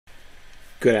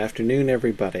Good afternoon,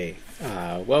 everybody.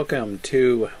 Welcome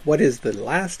to what is the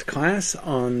last class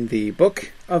on the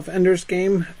book of Ender's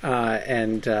Game.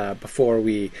 Before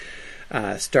we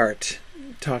start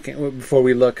talking, before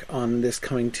we look on this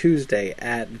coming Tuesday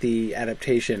at the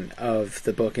adaptation of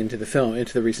the book into the film,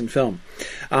 into the recent film.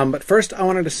 But first, I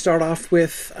wanted to start off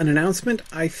with an announcement.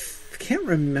 I can't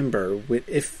remember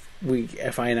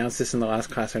if I announced this in the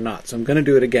last class or not, so I'm going to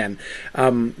do it again.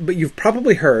 But you've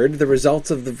probably heard the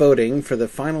results of the voting for the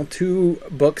final two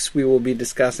books we will be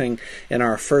discussing in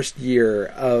our first year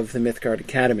of the Mythgard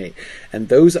Academy. And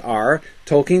those are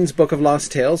Tolkien's Book of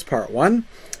Lost Tales, Part 1,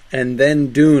 and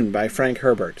then Dune by Frank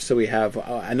Herbert. So we have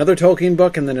another Tolkien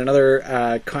book and then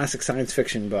another classic science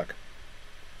fiction book.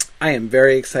 I am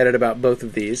very excited about both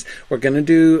of these. We're going to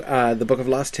do the Book of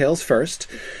Lost Tales first.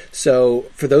 So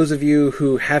for those of you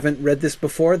who haven't read this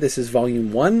before, this is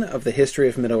Volume 1 of the History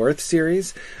of Middle-earth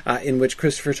series, in which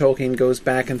Christopher Tolkien goes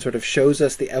back and sort of shows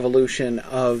us the evolution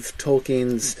of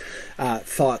Tolkien's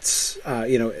thoughts,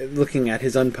 looking at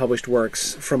his unpublished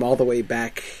works from all the way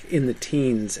back in the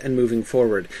teens and moving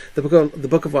forward. The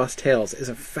Book of Lost Tales is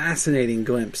a fascinating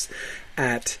glimpse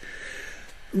at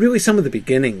really some of the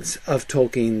beginnings of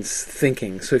Tolkien's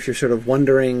thinking. So if you're sort of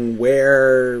wondering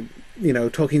where,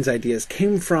 Tolkien's ideas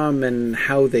came from and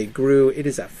how they grew, it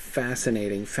is a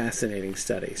fascinating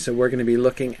study. So we're going to be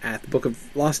looking at the Book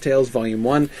of Lost Tales, Volume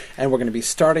 1, and we're going to be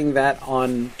starting that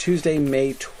on Tuesday,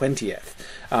 May 20th.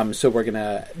 So we're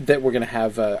gonna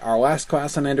have our last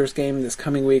class on Ender's Game this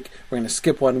coming week. We're going to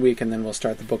skip 1 week, and then we'll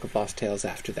start the Book of Lost Tales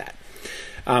after that.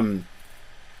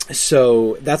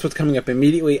 So that's what's coming up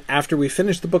immediately after we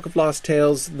finish the Book of Lost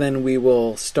Tales. Then we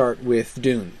will start with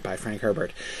Dune by Frank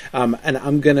Herbert, and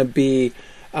I'm going to be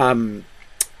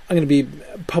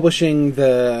publishing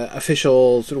the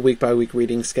official sort of week by week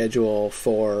reading schedule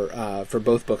for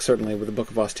both books. Certainly with the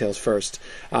Book of Lost Tales first,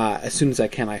 as soon as I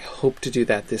can. I hope to do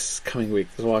that this coming week.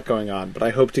 There's a lot going on, but I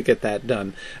hope to get that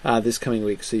done this coming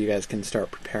week so you guys can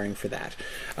start preparing for that.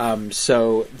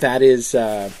 So that is.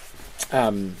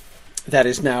 That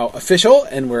is now official,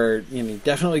 and we're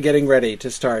definitely getting ready to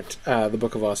start the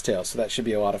Book of Lost Tales, so that should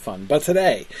be a lot of fun. But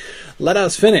today, let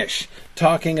us finish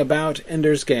talking about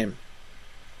Ender's Game.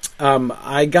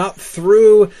 I got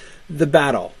through the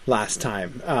battle last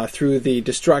time, through the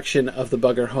destruction of the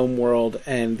Bugger homeworld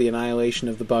and the annihilation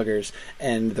of the Buggers,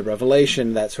 and the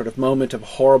revelation, that sort of moment of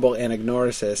horrible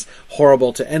anagnorisis,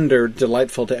 horrible to Ender,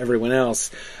 delightful to everyone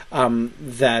else,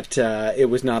 that it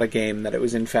was not a game, that it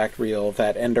was in fact real,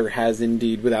 that Ender has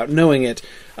indeed, without knowing it,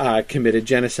 committed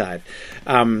genocide.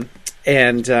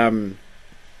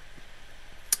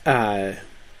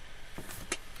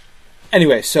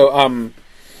 Anyway, so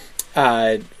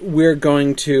we're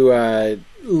going to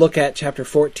look at Chapter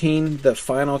 14, the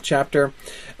final chapter,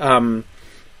 I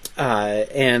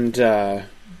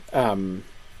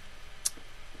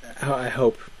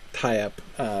hope tie up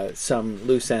some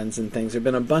loose ends and things. There have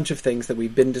been a bunch of things that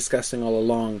we've been discussing all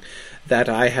along that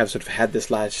I have sort of had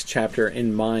this last chapter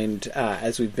in mind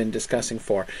as we've been discussing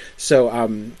for. So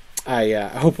I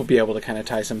hope we'll be able to kind of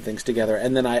tie some things together.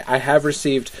 And then I have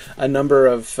received a number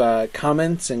of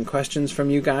comments and questions from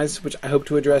you guys, which I hope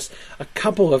to address a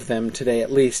couple of them today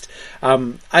at least.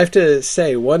 I have to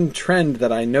say, one trend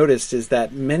that I noticed is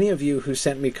that many of you who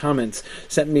sent me comments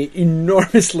sent me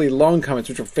enormously long comments,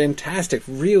 which were fantastic,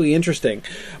 really interesting.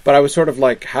 But I was sort of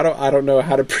like, I don't know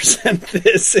how to present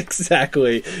this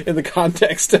exactly in the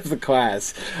context of the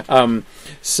class.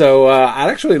 So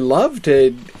I'd actually love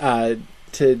to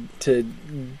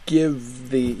give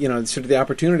the sort of the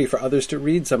opportunity for others to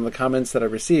read some of the comments that I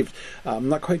received. I'm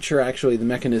not quite sure actually the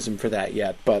mechanism for that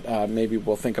yet, but maybe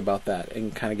we'll think about that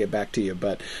and kind of get back to you.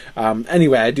 But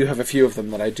anyway, I do have a few of them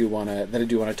that I do want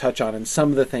to touch on, and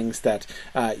some of the things that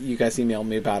you guys emailed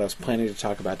me about I was planning to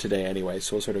talk about today anyway.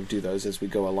 So we'll sort of do those as we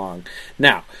go along.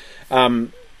 Now,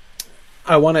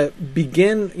 I want to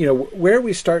begin, where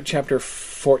we start Chapter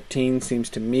 14 seems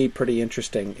to me pretty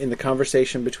interesting in the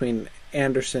conversation between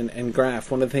Anderson and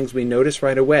Graff. One of the things we notice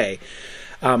right away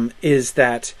is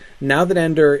that now that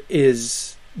Ender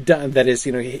is done, that is,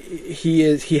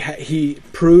 he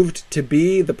proved to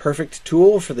be the perfect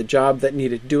tool for the job that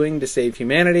needed doing to save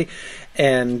humanity,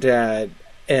 and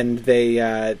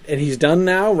he's done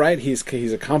now, right?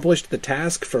 He's accomplished the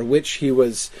task for which he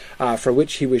was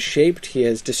shaped. He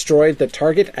has destroyed the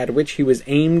target at which he was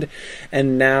aimed,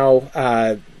 and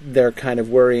now they're kind of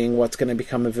worrying what's going to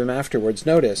become of him afterwards.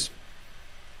 Notice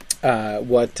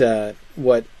what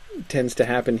tends to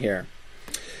happen here.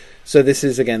 So this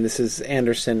is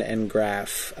Anderson and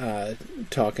Graff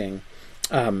talking.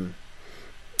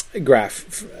 Graf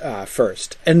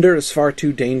first. Ender is far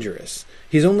too dangerous.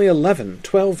 He's only 11,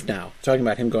 12 now, talking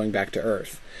about him going back to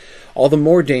Earth. All the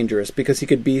more dangerous because he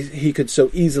could so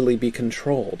easily be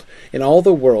controlled. In all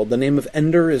the world, the name of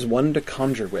Ender is one to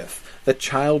conjure with. The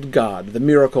child god, the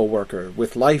miracle worker,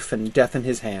 with life and death in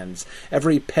his hands.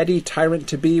 Every petty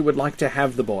tyrant-to-be would like to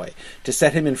have the boy, to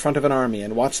set him in front of an army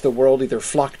and watch the world either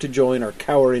flock to join or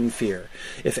cower in fear.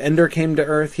 If Ender came to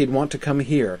Earth, he'd want to come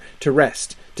here, to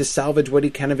rest, to salvage what he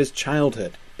can of his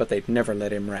childhood, but they'd never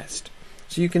let him rest.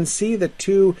 So you can see the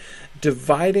two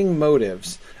dividing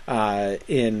motives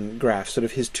in Graf, sort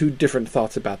of his two different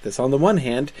thoughts about this. On the one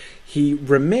hand, he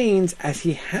remains, as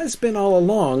he has been all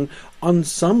along, on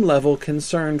some level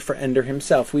concerned for Ender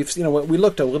himself. We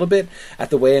looked a little bit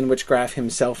at the way in which Graf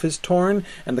himself is torn,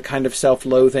 and the kind of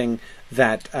self-loathing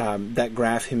that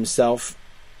Graf himself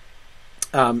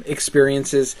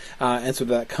experiences, and so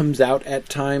that comes out at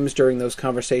times during those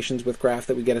conversations with Graf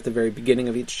that we get at the very beginning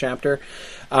of each chapter.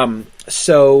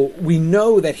 So we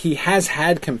know that he has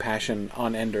had compassion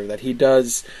on Ender, that he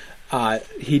does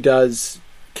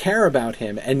care about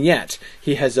him, and yet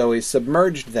he has always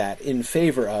submerged that in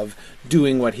favor of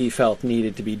doing what he felt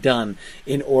needed to be done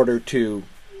in order to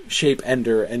shape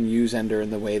Ender and use Ender in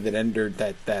the way that Ender,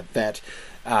 that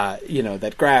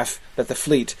Graf, that the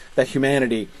fleet, that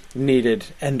humanity needed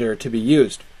Ender to be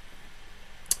used.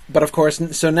 But of course,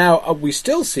 so now we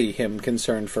still see him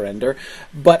concerned for Ender,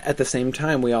 but at the same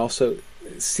time we also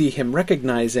see him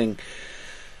recognizing,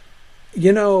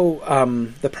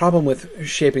 the problem with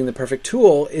shaping the perfect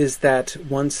tool is that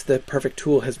once the perfect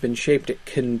tool has been shaped, it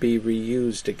can be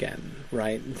reused again,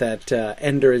 right? That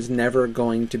Ender is never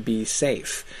going to be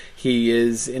safe. He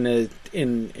is in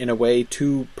a way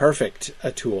too perfect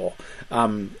a tool.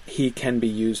 He can be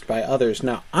used by others.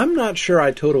 Now, I'm not sure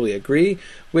I totally agree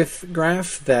with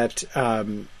Graf that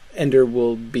Ender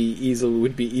would be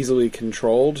easily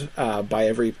controlled by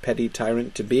every petty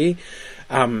tyrant to be.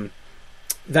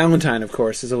 Valentine, of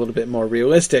course, is a little bit more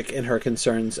realistic in her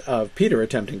concerns of Peter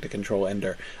attempting to control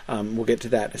Ender. We'll get to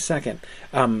that in a second.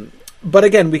 But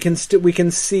again, we can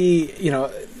see,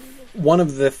 one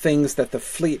of the things that the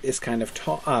fleet is kind of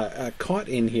caught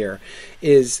in here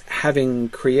is having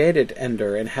created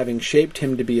Ender and having shaped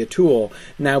him to be a tool.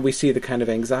 Now we see the kind of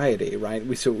anxiety, right?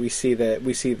 We see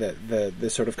the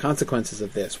sort of consequences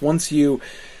of this. Once you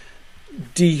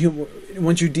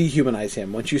dehumanize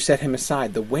him, once you set him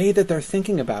aside, the way that they're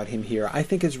thinking about him here, I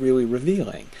think, is really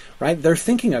revealing, right? They're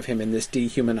thinking of him in this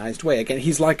dehumanized way. Again,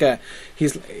 he's like a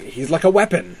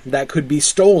weapon that could be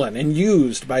stolen and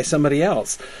used by somebody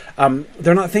else.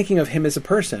 They're not thinking of him as a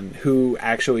person who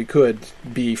actually could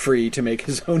be free to make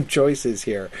his own choices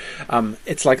here.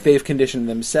 It's like they've conditioned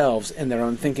themselves in their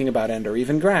own thinking about Ender.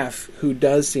 Even Graf, who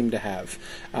does seem to have,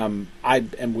 I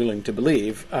am willing to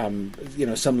believe,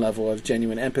 some level of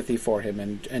genuine empathy for him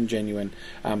and genuine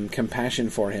compassion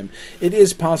for him. It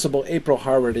is possible April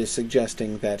Harwood is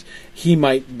suggesting that he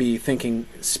might be thinking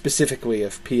specifically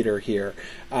of Peter here,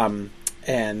 and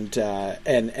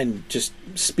just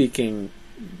speaking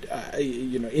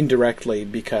indirectly,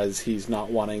 because he's not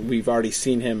wanting. We've already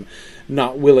seen him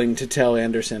not willing to tell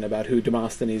Anderson about who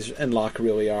Demosthenes and Locke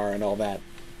really are and all that.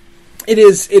 It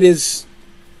is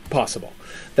possible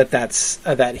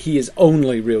that he is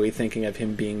only really thinking of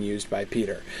him being used by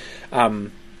Peter,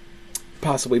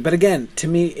 possibly. But again, to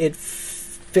me, it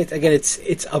fits. Again,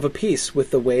 it's of a piece with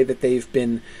the way that they've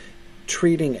been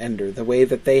treating Ender, the way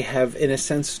that they have, in a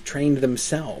sense, trained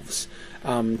themselves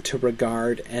to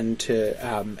regard and to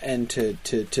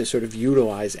sort of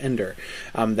utilize Ender,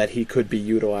 that he could be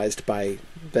utilized by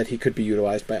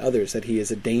others, that he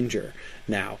is a danger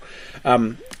now.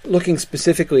 Looking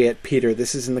specifically at Peter,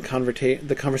 this is in the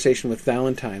conversation with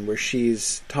Valentine, where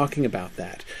she's talking about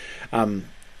that.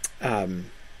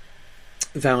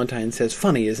 Valentine says,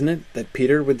 "Funny, isn't it, that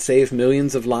Peter would save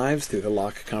millions of lives through the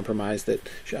Locke compromise that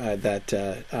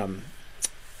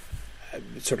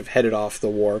sort of headed off the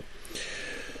war,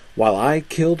 while I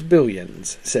killed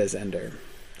billions," says Ender.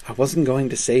 "I wasn't going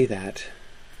to say that.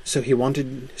 So he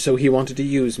wanted to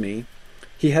use me.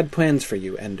 He had plans for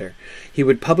you, Ender. He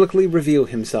would publicly reveal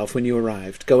himself when you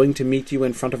arrived, going to meet you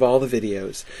in front of all the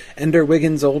videos. Ender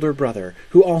Wiggins' older brother,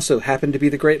 who also happened to be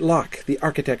the great Locke, the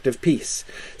architect of peace.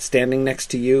 Standing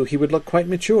next to you, he would look quite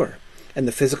mature, and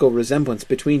the physical resemblance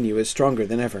between you is stronger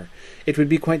than ever. It would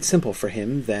be quite simple for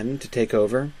him, then, to take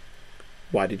over."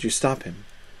 "Why did you stop him?"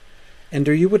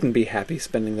 "Ender, you wouldn't be happy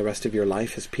spending the rest of your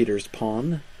life as Peter's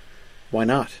pawn." "Why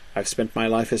not? I've spent my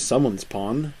life as someone's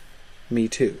pawn." "Me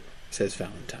too," says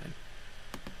Valentine.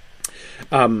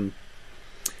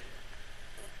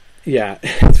 Yeah,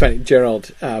 it's funny.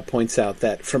 Gerald points out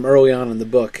that from early on in the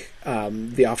book,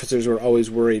 the officers were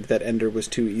always worried that Ender was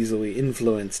too easily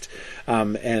influenced,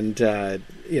 and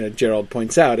Gerald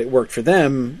points out it worked for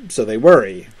them, so they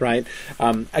worry, right?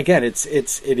 Again, it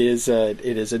is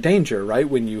a danger, right?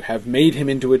 When you have made him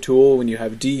into a tool, when you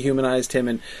have dehumanized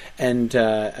him, and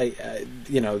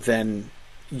then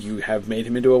you have made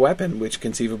him into a weapon, which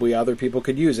conceivably other people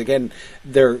could use. Again,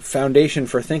 their foundation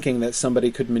for thinking that somebody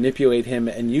could manipulate him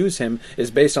and use him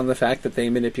is based on the fact that they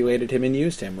manipulated him and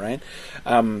used him, right?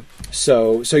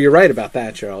 So you're right about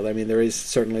that, Gerald. I mean, there is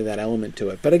certainly that element to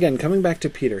it. But again, coming back to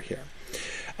Peter here,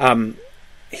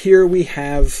 here we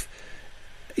have,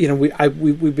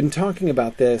 we've been talking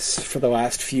about this for the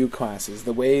last few classes,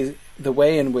 the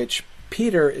way in which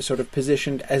Peter is sort of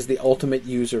positioned as the ultimate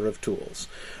user of tools,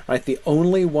 right? The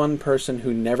only one person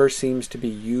who never seems to be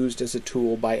used as a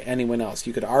tool by anyone else.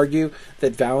 You could argue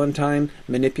that Valentine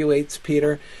manipulates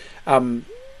Peter,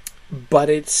 but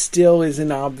it still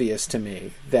isn't obvious to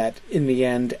me that in the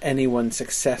end anyone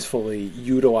successfully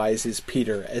utilizes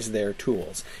Peter as their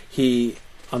tools. He,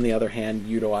 on the other hand,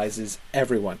 utilizes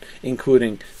everyone,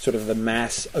 including sort of the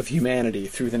mass of humanity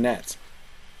through the nets.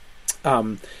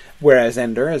 Whereas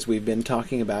Ender, as we've been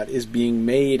talking about, is being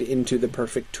made into the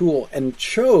perfect tool and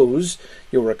chose,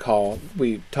 you'll recall,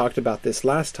 we talked about this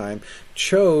last time,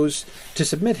 chose to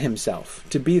submit himself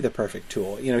to be the perfect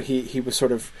tool. He was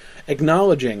sort of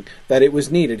acknowledging that it was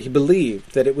needed. He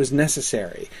believed that it was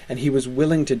necessary, and he was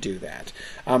willing to do that.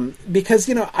 Because,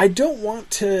 I don't want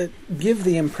to give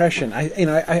the impression,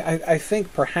 I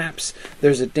think perhaps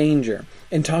there's a danger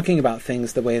in talking about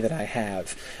things the way that I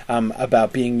have,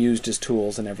 about being used as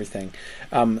tools and everything,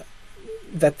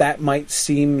 that might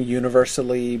seem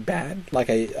universally bad, like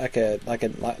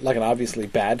an obviously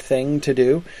bad thing to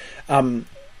do.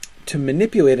 To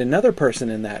manipulate another person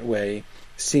in that way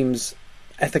seems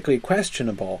ethically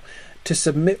questionable. To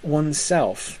submit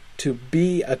oneself to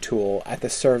be a tool at the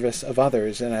service of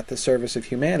others and at the service of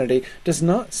humanity does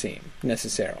not seem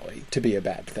necessarily to be a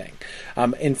bad thing.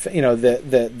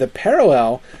 The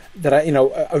parallel that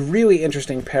a really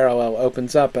interesting parallel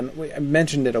opens up, and I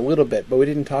mentioned it a little bit, but we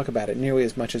didn't talk about it nearly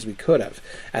as much as we could have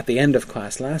at the end of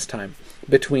class last time,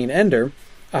 between Ender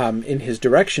in his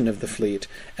direction of the fleet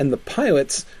and the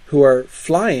pilots who are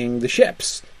flying the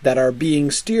ships that are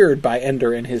being steered by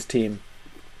Ender and his team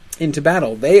into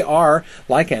battle. They are,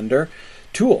 like Ender,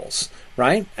 tools,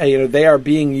 right? They are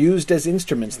being used as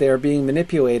instruments. They are being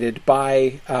manipulated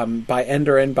by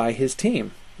Ender and by his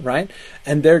team, right?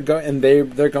 And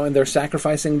they're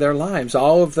sacrificing their lives.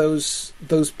 All of those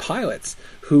pilots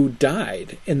who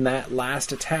died in that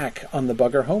last attack on the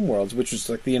Bugger homeworlds, which was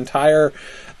like the entire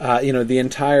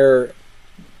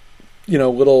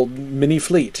little mini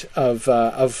fleet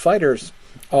of fighters,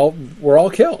 were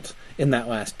all killed in that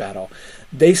last battle.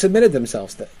 They submitted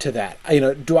themselves to that.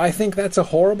 Do I think that's a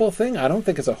horrible thing? I don't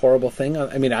think it's a horrible thing.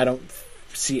 I mean, I don't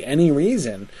see any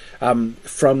reason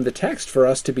from the text for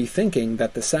us to be thinking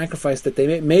that the sacrifice that they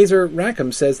made, Mazer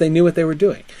Rackham says they knew what they were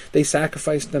doing. They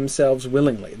sacrificed themselves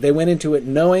willingly. They went into it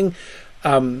knowing,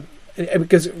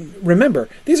 because remember,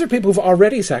 these are people who've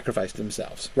already sacrificed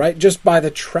themselves, right? Just by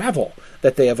the travel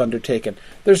that they have undertaken.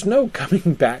 There's no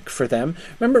coming back for them.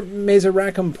 Remember, Mazer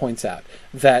Rackham points out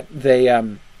that they,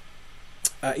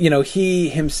 he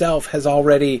himself has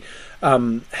already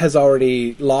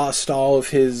lost all of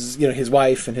his, his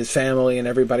wife and his family and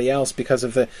everybody else because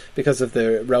of the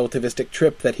relativistic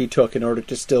trip that he took in order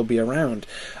to still be around.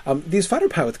 These fighter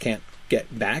pilots can't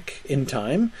get back in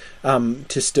time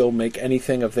to still make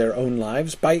anything of their own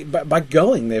lives. By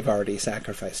going, they've already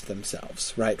sacrificed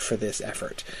themselves, right, for this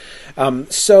effort. And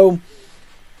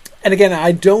again,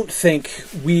 I don't think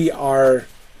we are...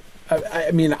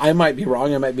 I mean, I might be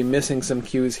wrong. I might be missing some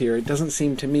cues here. It doesn't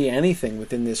seem to me anything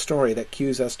within this story that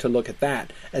cues us to look at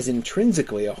that as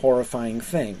intrinsically a horrifying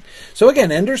thing. So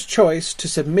again, Ender's choice to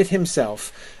submit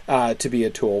himself to be a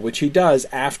tool, which he does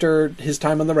after his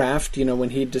time on the raft.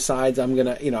 When he decides I'm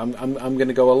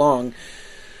gonna go along.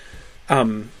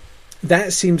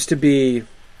 That seems to be,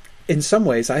 in some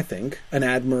ways, I think, an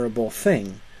admirable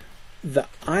thing. The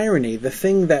irony, the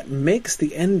thing that makes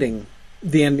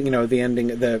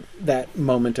that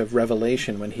moment of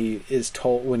revelation when he is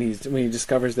told, when he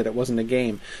discovers that it wasn't a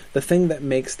game, the thing that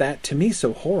makes that to me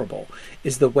so horrible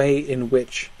is the way in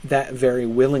which that very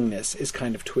willingness is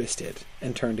kind of twisted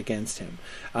and turned against him.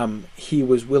 He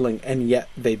was willing, and yet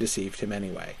they deceived him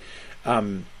anyway.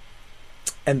 And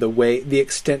the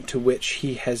extent to which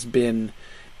he has been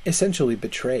essentially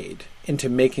betrayed into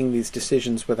making these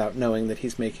decisions without knowing that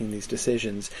he's making these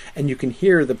decisions. And you can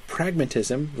hear the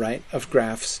pragmatism, right, of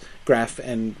Graf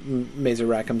and Mazer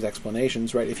Rackham's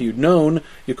explanations, right? If you'd known,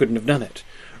 you couldn't have done it,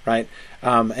 right?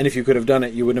 And if you could have done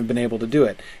it, you wouldn't have been able to do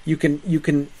it. You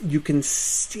can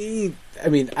see. I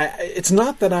mean, it's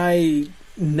not that I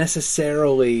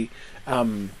necessarily.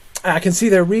 I can see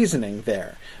their reasoning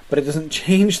there, but it doesn't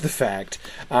change the fact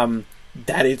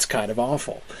that it's kind of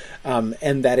awful,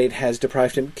 and that it has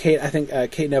deprived him. I think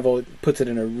Kate Neville puts it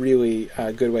in a really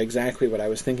good way. Exactly what I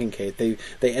was thinking, Kate. They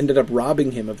ended up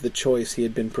robbing him of the choice he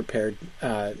had been prepared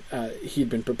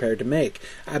to make.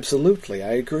 Absolutely,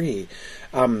 I agree,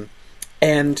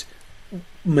 and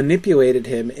manipulated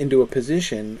him into a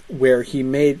position where he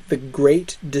made the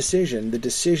great decision, the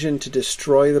decision to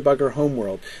destroy the Bugger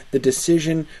homeworld, the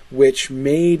decision which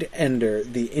made Ender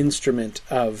the instrument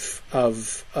of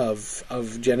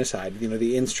genocide,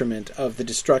 the instrument of the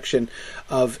destruction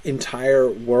of entire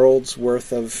worlds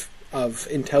worth of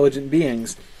intelligent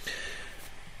beings.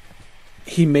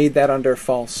 He made that under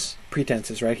false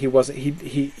pretenses, right? He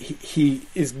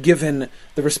is given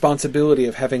the responsibility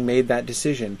of having made that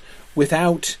decision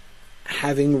without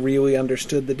having really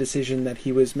understood the decision that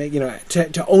he was making.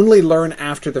 To only learn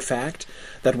after the fact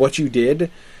that what you did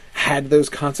had those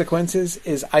consequences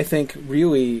is, I think,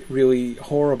 really, really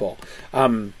horrible.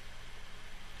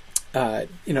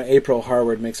 April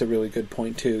Harwood makes a really good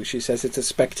point too. She says it's a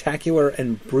spectacular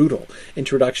and brutal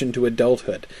introduction to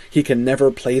adulthood. He can never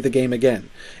play the game again.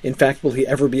 In fact, will he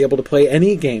ever be able to play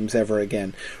any games ever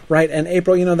again? Right? And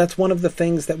April, that's one of the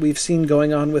things that we've seen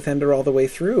going on with Ender all the way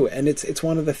through, and it's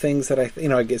one of the things that I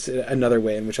guess another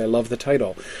way in which I love the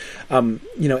title.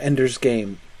 Ender's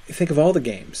Game. Think of all the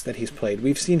games that he's played.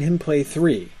 We've seen him play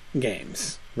 3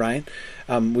 games, right?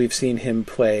 We've seen him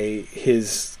play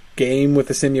his game with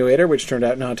the simulator, which turned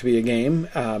out not to be a game,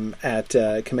 at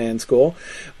command school.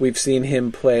 We've seen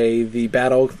him play the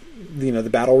battle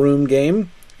room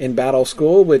game in battle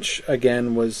school, which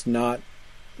again was not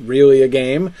really a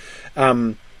game.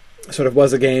 Sort of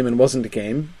was a game and wasn't a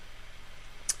game.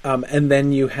 And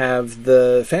then you have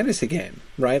the fantasy game,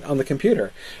 right, on the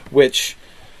computer, which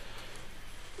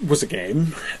was a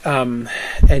game,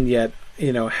 and yet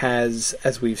has,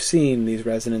 as we've seen, these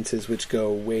resonances which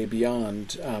go way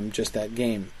beyond just that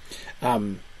game.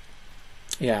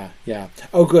 Yeah.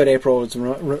 Oh, good. April was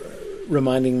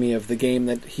reminding me of the game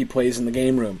that he plays in the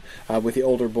game room with the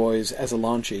older boys as a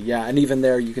launchy. Yeah, and even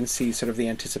there you can see sort of the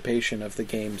anticipation of the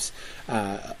games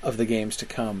to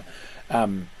come.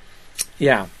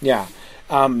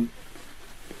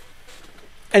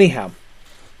 Anyhow.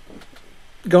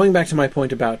 Going back to my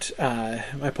point about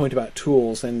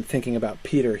tools and thinking about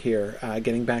Peter here,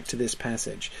 getting back to this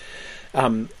passage,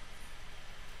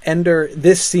 Ender.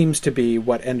 This seems to be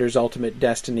what Ender's ultimate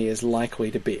destiny is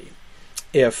likely to be,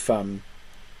 if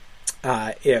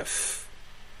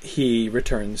he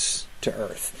returns to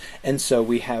Earth. And so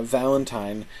we have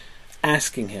Valentine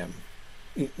asking him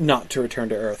not to return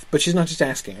to Earth. But she's not just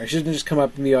asking her. She doesn't just come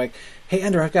up and be like, hey,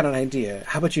 Ender, I've got an idea.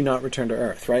 How about you not return to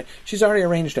Earth, right? She's already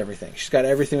arranged everything. She's got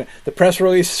everything. The press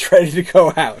release is ready to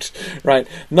go out, right?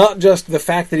 Not just the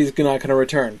fact that he's not going to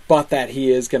return, but that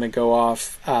he is going to go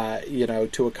off,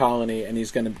 to a colony, and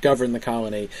he's going to govern the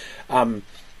colony.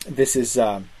 This is,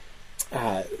 so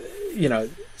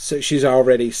she's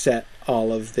already set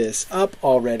all of this up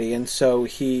already, and so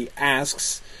he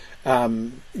asks...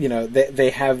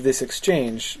 they have this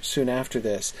exchange soon after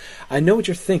this. I know what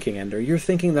you're thinking, Ender. You're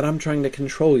thinking that I'm trying to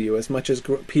control you as much as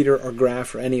Peter or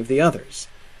Graf or any of the others.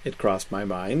 It crossed my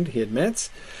mind, he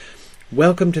admits.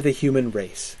 Welcome to the human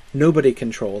race. Nobody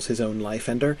controls his own life,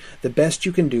 Ender. The best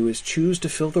you can do is choose to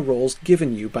fill the roles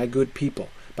given you by good people,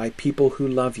 by people who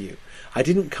love you. I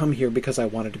didn't come here because I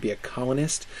wanted to be a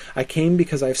colonist. I came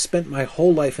because I've spent my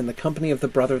whole life in the company of the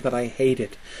brother that I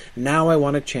hated. Now I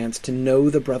want a chance to know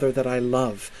the brother that I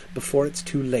love before it's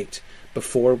too late,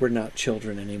 before we're not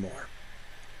children anymore.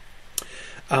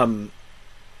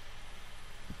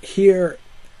 Here,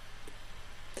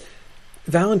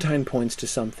 Valentine points to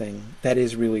something that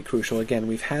is really crucial. Again,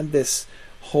 we've had this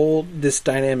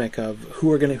dynamic of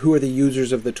who are the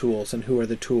users of the tools and who are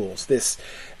the tools. This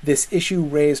issue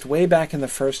raised way back in the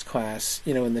first class,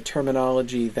 in the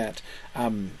terminology that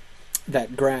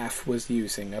Graf was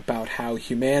using about how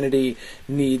humanity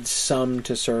needs some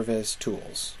to serve as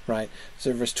tools, right?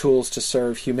 Serve as tools to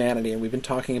serve humanity, and we've been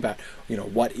talking about,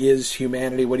 what is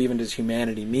humanity? What even does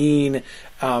humanity mean?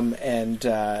 And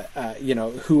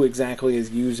who exactly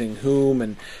is using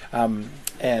whom,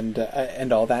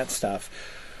 and all that stuff.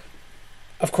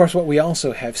 Of course, what we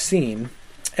also have seen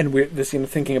and we're this,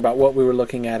 thinking about what we were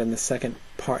looking at in the second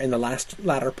part, in the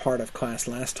latter part of class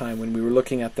last time, when we were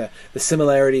looking at the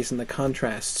similarities and the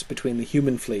contrasts between the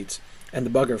human fleets and the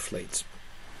bugger fleets.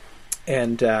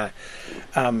 And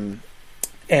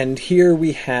here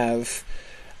we have,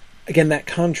 again, that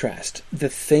contrast, the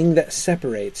thing that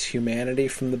separates humanity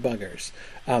from the buggers.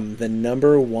 The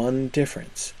number one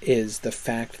difference is the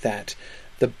fact that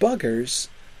the buggers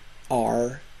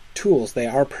are tools. They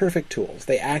are perfect tools.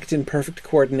 They act in perfect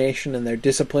coordination, and their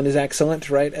discipline is excellent,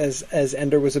 right, as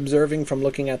Ender was observing from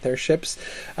looking at their ships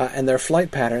and their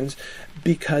flight patterns,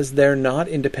 because they're not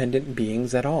independent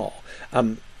beings at all.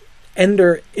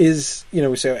 Ender is,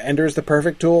 we say Ender is the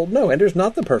perfect tool. No, Ender's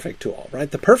not the perfect tool,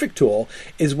 right? The perfect tool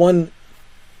is one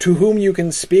to whom you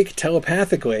can speak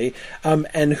telepathically,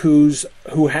 and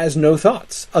who has no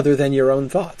thoughts other than your own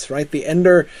thoughts, right? The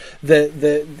Ender,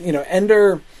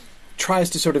 Ender tries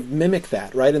to sort of mimic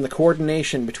that, right? And the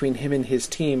coordination between him and his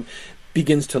team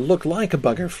begins to look like a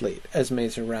bugger fleet, as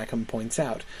Mazer Rackham points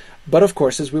out. But of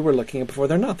course, as we were looking at before,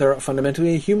 they're not. They're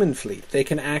fundamentally a human fleet. They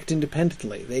can act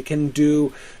independently. They can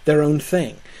do their own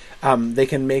thing. They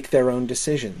can make their own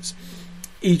decisions.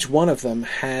 Each one of them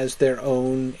has their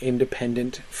own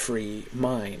independent, free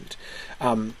mind.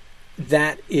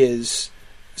 That is...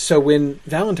 So when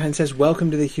Valentine says, "Welcome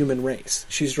to the human race,"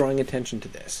 she's drawing attention to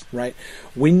this, right?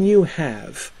 When you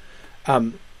have...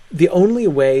 the only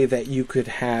way that you could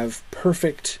have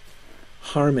perfect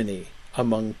harmony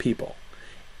among people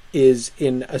is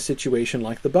in a situation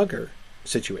like the bugger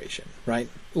situation, right?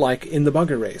 Like in the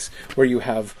bugger race, where you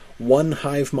have one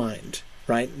hive mind,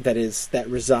 right? That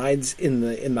resides in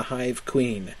the hive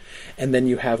queen, and then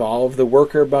you have all of the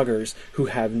worker buggers who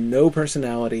have no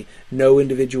personality, no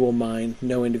individual mind,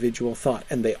 no individual thought,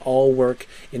 and they all work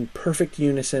in perfect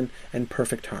unison and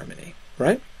perfect harmony,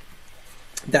 right?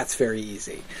 That's very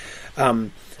easy.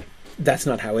 That's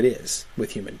not how it is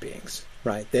with human beings,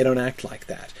 right? They don't act like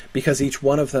that, because each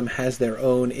one of them has their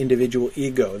own individual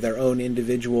ego, their own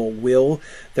individual will,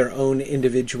 their own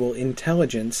individual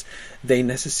intelligence. They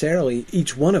necessarily,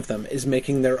 each one of them is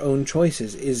making their own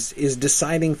choices, is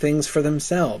deciding things for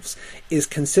themselves, is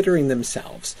considering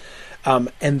themselves,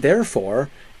 and therefore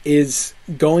is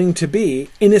going to be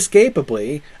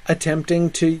inescapably attempting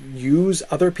to use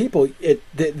other people.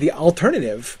 The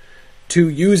alternative to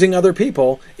using other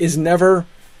people is never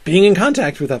being in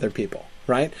contact with other people,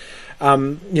 right?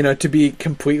 To be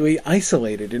completely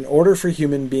isolated. In order for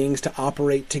human beings to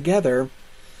operate together,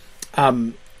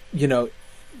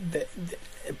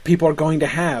 people are going to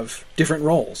have different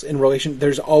roles in relation.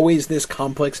 There's always this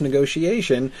complex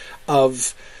negotiation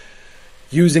of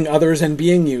using others and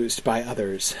being used by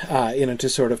others, to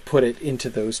sort of put it into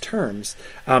those terms.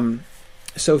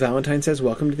 So Valentine says,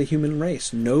 "Welcome to the human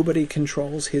race. Nobody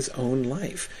controls his own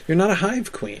life. You're not a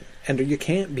hive queen, and you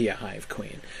can't be a hive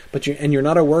queen, and you're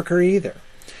not a worker either.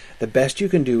 The best you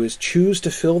can do is choose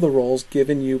to fill the roles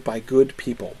given you by good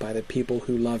people, by the people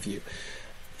who love you."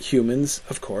 Humans,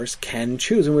 of course, can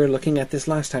choose, and we were looking at this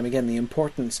last time. Again, the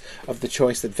importance of the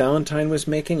choice that Valentine was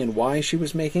making and why she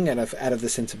was making, out of the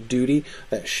sense of duty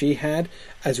that she had,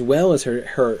 as well as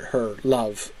her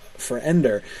love for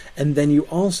Ender. And then you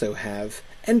also have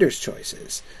Ender's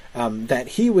choices that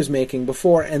he was making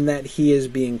before, and that he is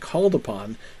being called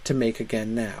upon to make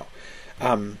again now.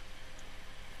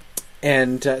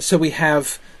 So we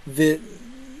have the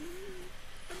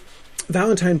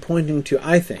Valentine pointing to,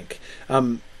 I think,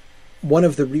 one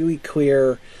of the really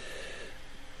clear,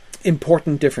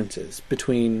 important differences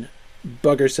between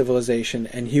bugger civilization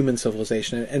and human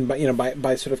civilization, and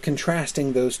by sort of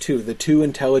contrasting those two, the two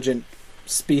intelligent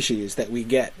species that we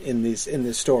get in these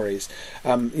stories,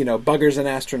 buggers and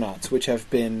astronauts, which have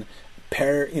been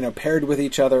paired with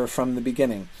each other from the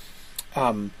beginning.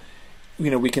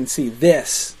 We can see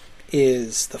this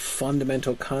is the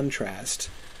fundamental contrast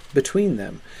between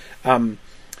them.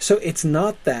 So it's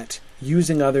not that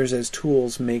using others as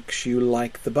tools makes you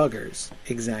like the buggers.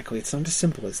 Exactly. It's not as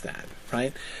simple as that,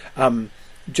 right?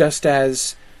 Just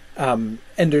as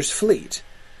Ender's fleet,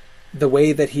 the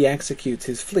way that he executes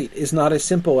his fleet is not as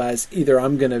simple as either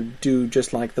I'm going to do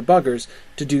just like the buggers.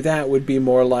 To do that would be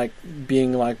more like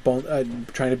being like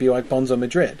trying to be like Bonzo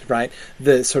Madrid, right?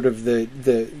 The sort of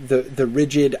the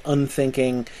rigid,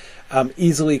 unthinking,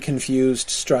 easily confused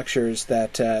structures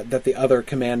that the other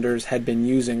commanders had been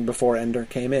using before Ender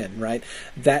came in, right?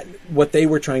 That what they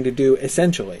were trying to do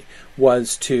essentially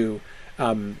was to,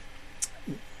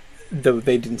 though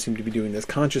they didn't seem to be doing this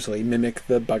consciously, mimic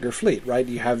the bugger fleet, right?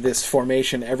 You have this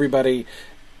formation, everybody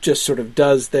just sort of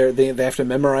does they have to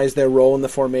memorize their role in the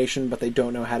formation, but they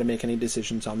don't know how to make any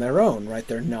decisions on their own, right?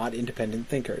 They're not independent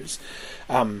thinkers.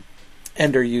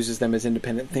 Ender uses them as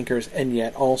independent thinkers, and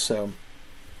yet also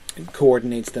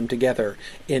coordinates them together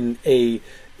in a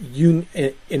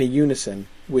unison,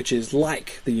 which is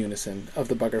like the unison of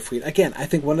the bugger fleet. Again, I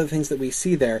think one of the things that we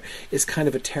see there is kind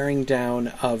of a tearing down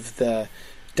of the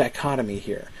dichotomy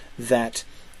here, that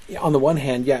on the one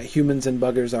hand, yeah, humans and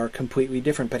buggers are completely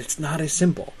different, but it's not as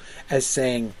simple as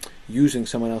saying using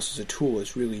someone else as a tool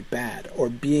is really bad, or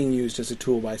being used as a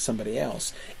tool by somebody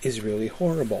else is really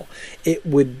horrible. It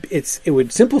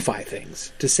would simplify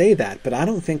things to say that, but I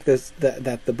don't think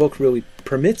that the book really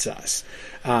permits us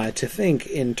to think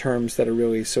in terms that are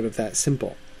really sort of that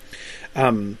simple.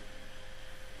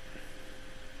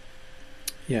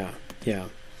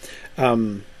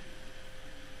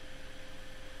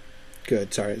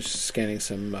 Good. Sorry, I was just scanning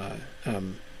some.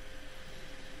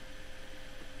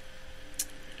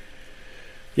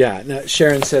 Now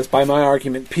Sharon says, by my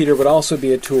argument, Peter would also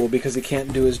be a tool because he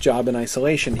can't do his job in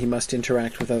isolation. He must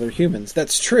interact with other humans.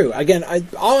 That's true. Again,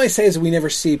 all I say is we never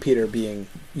see Peter being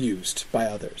used by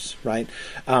others, right?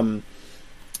 In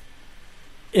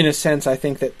a sense, I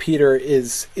think that Peter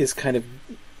is kind of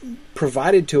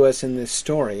provided to us in this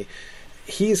story.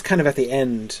 He's kind of at the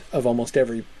end of almost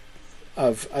every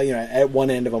at one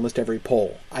end of almost every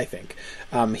pole, I think.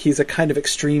 He's a kind of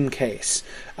extreme case.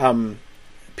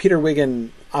 Peter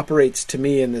Wiggin operates to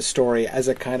me in this story as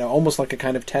a kind of, almost like a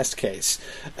kind of test case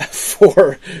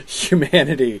for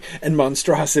humanity and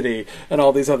monstrosity and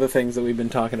all these other things that we've been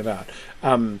talking about.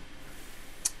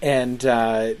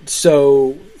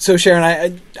 So Sharon,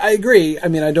 I agree. I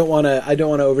mean, I don't want to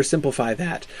oversimplify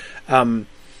that.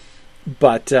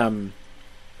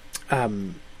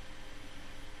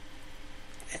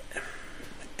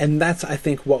 And that's, I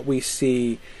think, what we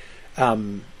see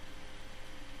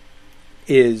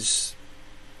is,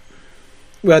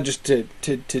 well, just to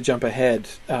jump ahead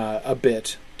a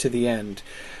bit to the end,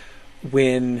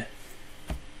 when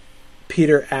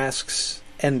Peter asks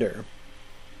Ender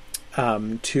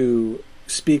to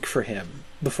speak for him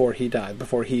before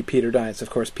Peter dies.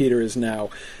 Of course, Peter is now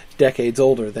decades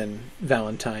older than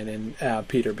Valentine and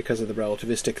Peter because of the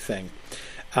relativistic thing.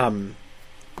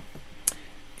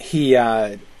 He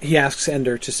asks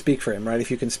Ender to speak for him, right? If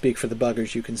you can speak for the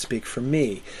buggers, you can speak for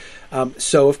me.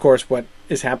 So, of course, what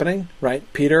is happening, right?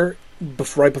 Peter,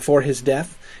 right before his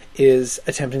death, is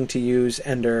attempting to use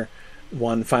Ender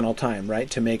one final time, right?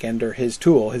 To make Ender his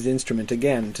tool, his instrument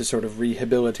again, to sort of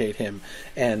rehabilitate him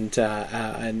and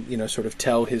sort of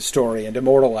tell his story and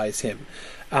immortalize him.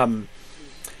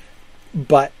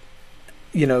 But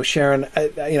Sharon,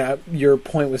 your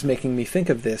point was making me think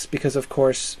of this because, of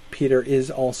course, Peter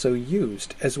is also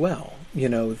used as well.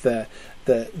 The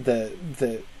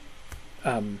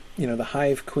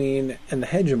Hive Queen and the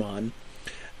Hegemon,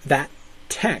 that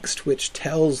text which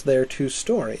tells their two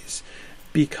stories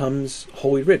becomes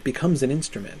Holy Writ, becomes an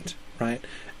instrument, right,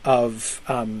 of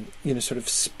sort of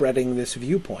spreading this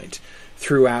viewpoint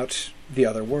throughout the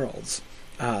other worlds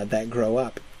that grow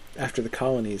up after the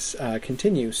colonies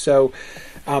continue. So,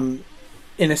 in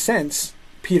a sense,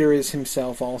 Peter is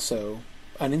himself also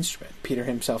an instrument. Peter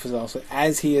himself is also,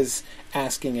 as he is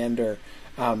asking Ender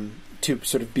to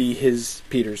sort of be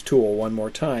Peter's tool one more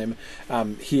time,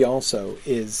 he also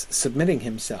is submitting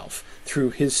himself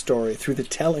through his story, through the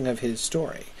telling of his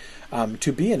story,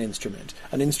 to be an instrument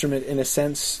in a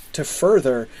sense to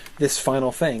further this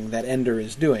final thing that Ender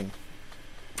is doing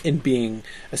in being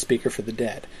a speaker for the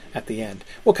dead at the end.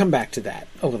 We'll come back to that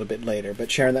a little bit later,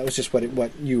 but Sharon, that was just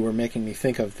what you were making me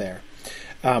think of there.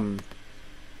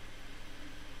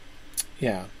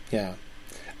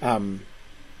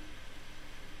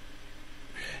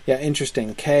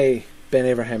 Interesting. Kay Ben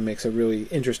Abraham makes a really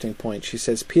interesting point. She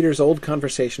says, Peter's old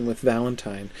conversation with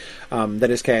Valentine, that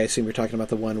is, Kay, I assume you're talking about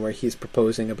the one where he's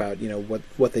proposing about,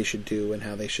 what they should do and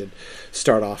how they should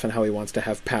start off and how he wants to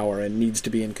have power and needs to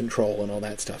be in control and all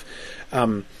that stuff.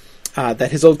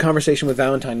 That his old conversation with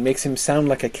Valentine makes him sound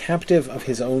like a captive of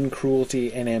his own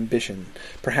cruelty and ambition.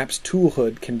 Perhaps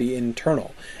toolhood can be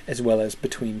internal as well as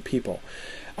between people.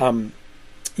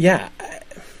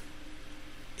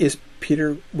 Is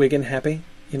Peter Wiggin happy?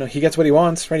 He gets what he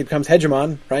wants, right? He becomes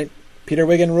hegemon, right? Peter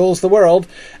Wiggin rules the world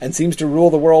and seems to rule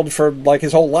the world for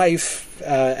his whole life,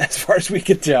 as far as we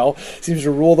can tell. Seems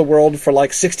to rule the world for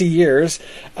 60 years.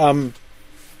 All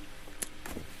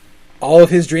of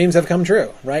his dreams have come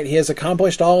true, right? He has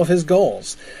accomplished all of his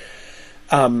goals.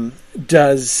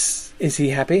 Is he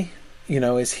happy?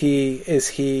 Is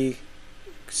he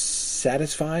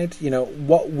satisfied?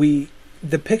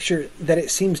 The picture that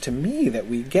it seems to me that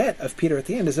we get of Peter at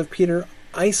the end is of Peter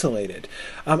isolated.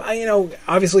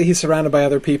 Obviously he's surrounded by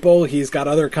other people. He's got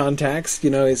other contacts.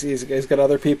 He's got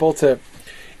other people to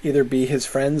either be his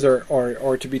friends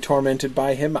or to be tormented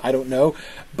by him. I don't know,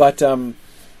 but the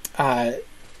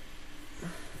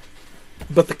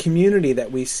community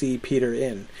that we see Peter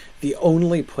in, the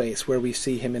only place where we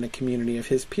see him in a community of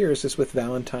his peers is with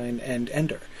Valentine and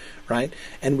Ender, right?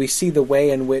 And we see the way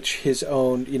in which his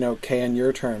own, Kay, in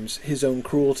your terms, his own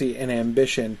cruelty and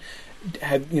ambition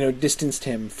had, distanced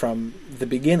him from the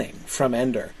beginning, from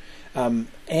Ender,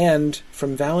 and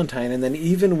from Valentine. And then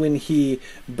even when he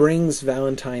brings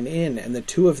Valentine in and the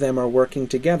two of them are working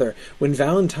together, when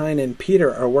Valentine and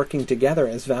Peter are working together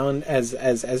as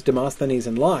Demosthenes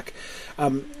and Locke,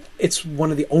 it's one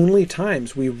of the only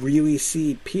times we really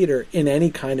see Peter in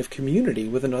any kind of community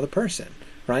with another person,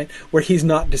 right? Where he's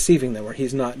not deceiving them, where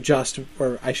he's not just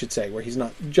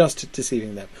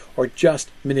deceiving them or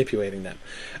just manipulating them,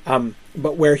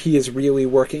 but where he is really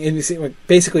working. And you see,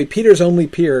 basically, Peter's only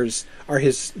peers are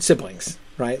his siblings,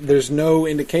 right? There's no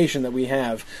indication that we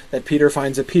have that Peter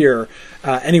finds a peer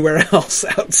anywhere else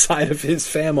outside of his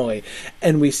family,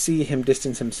 and we see him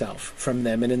distance himself from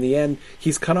them, and in the end,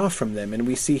 he's cut off from them, and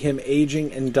we see him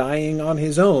aging and dying on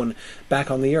his own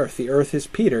back on the earth. The earth is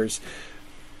Peter's.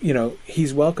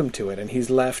 He's welcome to it, and he's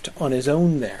left on his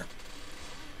own there.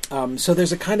 So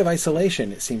there's a kind of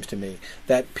isolation, it seems to me,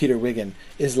 that Peter Wiggin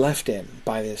is left in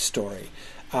by this story.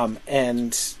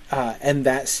 And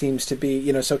that seems to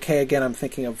be, so Kay, again, I'm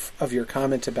thinking of your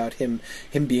comment about him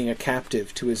being a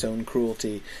captive to his own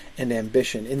cruelty and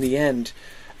ambition. In the end,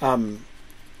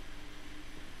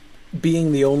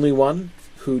 being the only one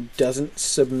who doesn't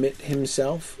submit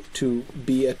himself to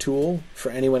be a tool for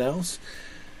anyone else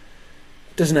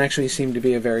doesn't actually seem to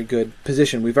be a very good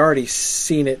position. We've already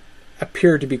seen it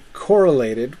appear to be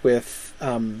correlated with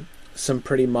some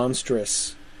pretty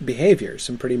monstrous behavior,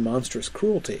 some pretty monstrous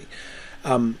cruelty,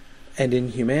 and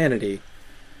inhumanity,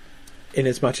 in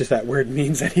as much as that word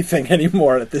means anything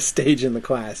anymore at this stage in the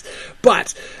class.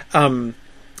 But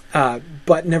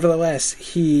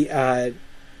nevertheless, it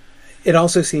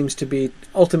also seems to be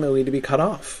ultimately to be cut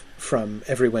off from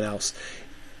everyone else.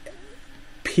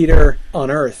 Peter on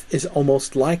Earth is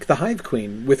almost like the Hive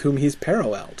Queen with whom he's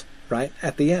paralleled, right,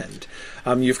 at the end.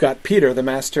 You've got Peter, the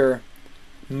master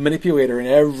manipulator, and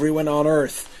everyone on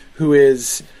Earth who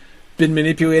has been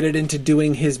manipulated into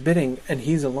doing his bidding, and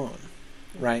he's alone,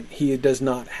 right? He does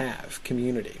not have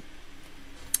community.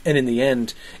 And in the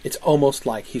end, it's almost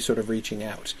like he's sort of reaching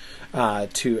out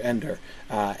to Ender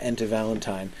and to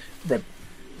Valentine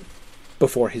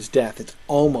before his death. It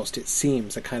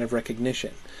seems, a kind of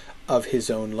recognition of his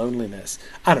own loneliness.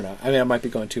 I don't know. I mean, I might be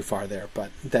going too far there, but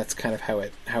that's kind of how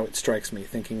it strikes me,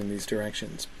 thinking in these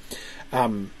directions.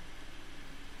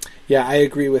 Yeah, I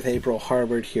agree with April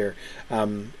Harvard here.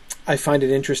 I find it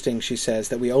interesting, she says,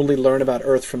 that we only learn about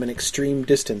Earth from an extreme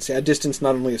distance. A distance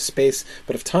not only of space,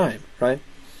 but of time, right?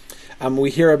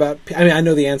 We hear about, I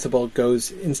know the Ansible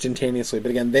goes instantaneously, but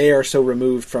again, they are so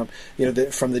removed from,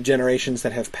 from the generations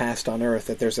that have passed on Earth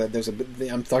that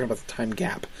I'm talking about the time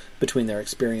gap between their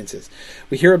experiences.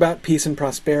 We hear about peace and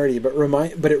prosperity, but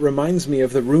it reminds me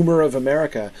of the rumor of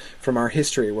America from our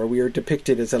history, where we are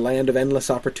depicted as a land of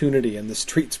endless opportunity and the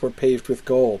streets were paved with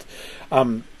gold.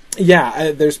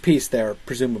 There's peace there,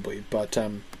 presumably, but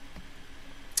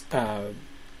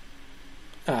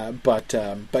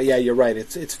yeah, you're right.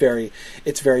 It's very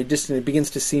distant. It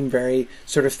begins to seem very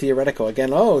sort of theoretical. Again,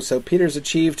 so Peter's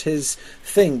achieved his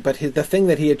thing, but the thing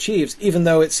that he achieves, even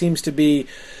though it seems to be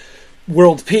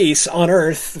world peace on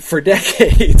Earth for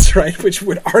decades, right, which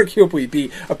would arguably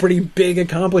be a pretty big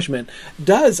accomplishment,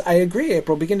 does, I agree,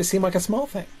 April, begin to seem like a small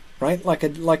thing, right, like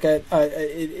a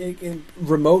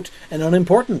remote and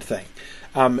unimportant thing,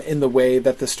 in the way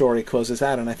that the story closes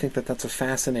out. And I think that that's a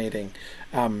fascinating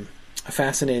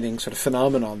sort of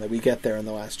phenomenon that we get there in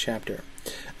the last chapter.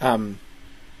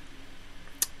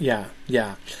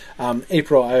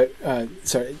 April,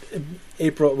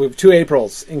 April, we have two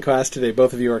Aprils in class today.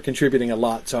 Both of you are contributing a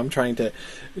lot, so I'm trying to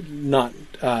not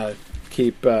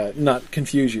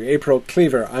confuse you. April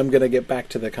Cleaver, I'm going to get back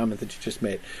to the comment that you just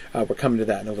made. We're coming to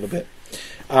that in a little bit.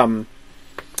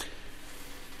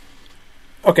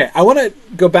 Okay, I want to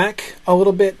go back a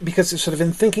little bit, because sort of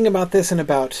in thinking about this and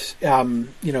about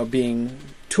being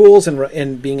tools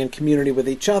and being in community with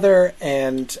each other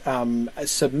and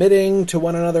submitting to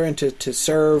one another and to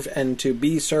serve and to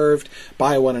be served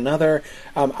by one another,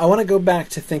 I want to go back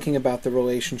to thinking about the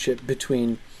relationship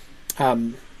between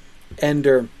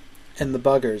Ender and the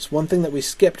Buggers. One thing that we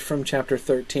skipped from chapter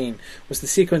 13 was the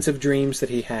sequence of dreams that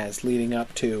he has leading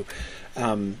up to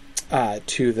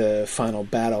the final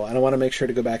battle, and I want to make sure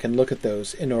to go back and look at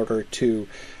those in order to,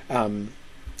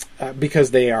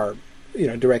 because they are,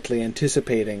 directly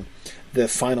anticipating the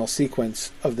final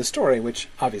sequence of the story, which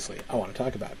obviously I want to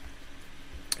talk about.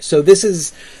 So this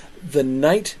is the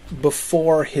night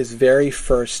before his very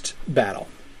first battle.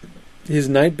 His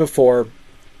night before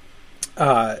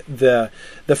the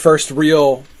first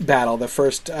real battle, the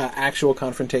first actual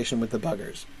confrontation with the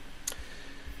buggers.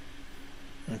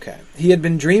 Okay. He had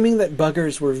been dreaming that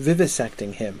buggers were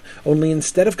vivisecting him, only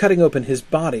instead of cutting open his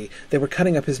body, they were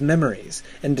cutting up his memories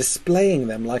and displaying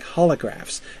them like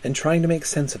holographs and trying to make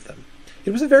sense of them.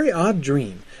 It was a very odd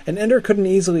dream, and Ender couldn't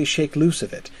easily shake loose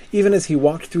of it, even as he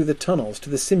walked through the tunnels to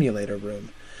the simulator room.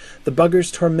 The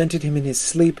buggers tormented him in his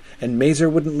sleep, and Mazer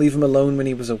wouldn't leave him alone when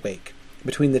he was awake.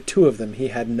 Between the two of them, he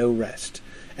had no rest.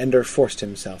 Ender forced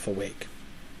himself awake.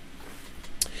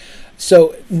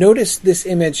 So notice this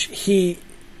image.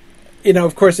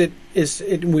 Of course,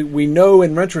 we know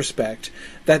in retrospect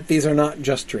that these are not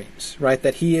just dreams, right?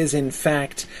 That he is, in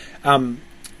fact,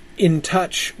 in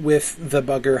touch with the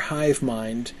bugger hive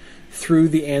mind through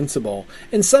the Ansible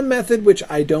in some method which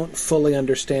I don't fully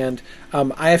understand.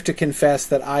 I have to confess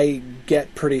that I get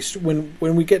when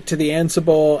we get to the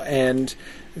Ansible and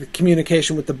the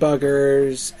communication with the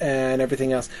buggers and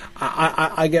everything else,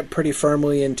 I get pretty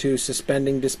firmly into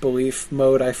suspending disbelief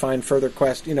mode. I find further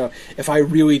if I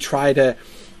really try to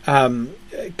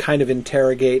kind of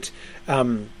interrogate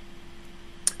the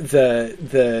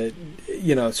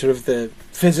sort of the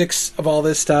physics of all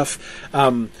this stuff,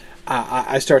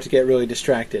 I start to get really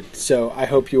distracted. So I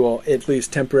hope you will at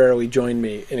least temporarily join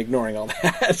me in ignoring all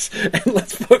that, and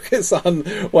let's focus on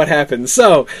what happens.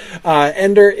 So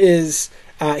Ender is.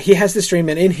 He has this dream,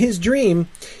 and in his dream,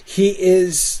 he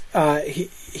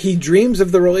dreams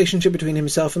of the relationship between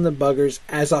himself and the buggers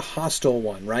as a hostile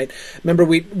one, right? Remember,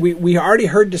 we already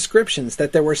heard descriptions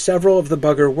that there were several of the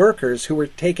bugger workers who were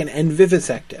taken and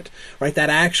vivisected, right? That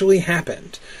actually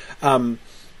happened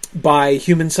by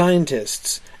human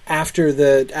scientists after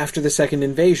the second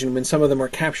invasion, when some of them were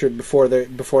captured before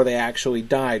they actually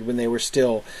died, when they were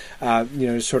still,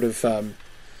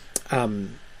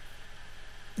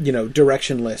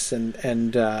 directionless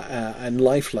and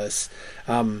lifeless,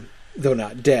 though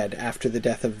not dead, after the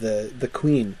death of the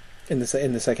queen in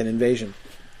the second invasion.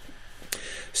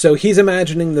 So he's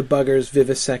imagining the buggers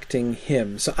vivisecting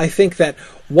him. So I think that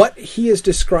what he is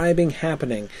describing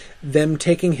happening, them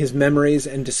taking his memories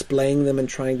and displaying them and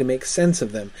trying to make sense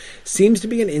of them, seems to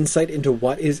be an insight into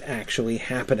what is actually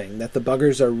happening, that the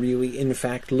buggers are really, in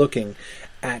fact, looking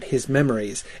at his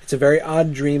memories. It's a very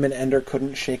odd dream, and Ender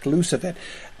couldn't shake loose of it.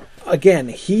 Again,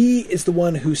 he is the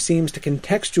one who seems to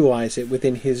contextualize it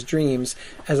within his dreams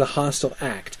as a hostile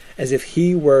act, as if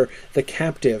he were the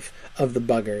captive of the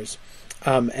buggers,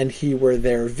 and he were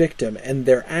their victim, and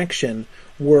their action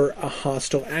were a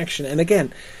hostile action. And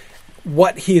again,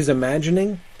 what he is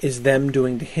imagining is them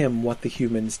doing to him what the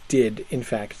humans did, in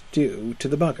fact, do to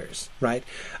the buggers, right?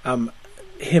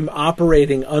 Him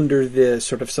operating under the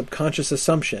sort of subconscious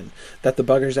assumption that the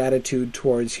buggers' attitude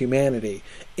towards humanity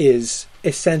is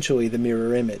essentially the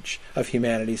mirror image of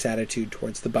humanity's attitude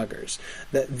towards the buggers.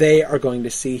 That they are going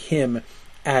to see him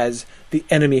as the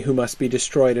enemy who must be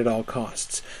destroyed at all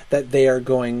costs. That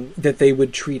they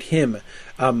would treat him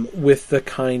with the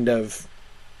kind of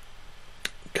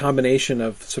combination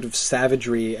of sort of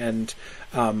savagery and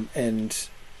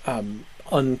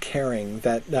uncaring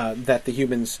that the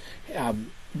humans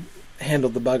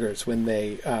handled the buggers when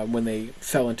they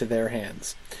fell into their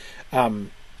hands.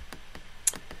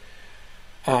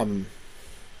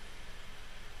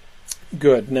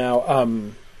 Good. Now,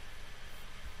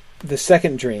 the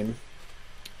second dream,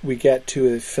 we get to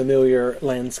a familiar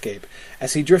landscape.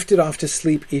 As he drifted off to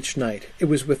sleep each night, it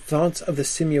was with thoughts of the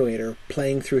simulator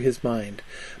playing through his mind.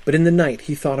 But in the night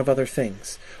he thought of other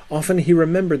things. Often he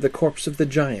remembered the corpse of the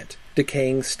giant,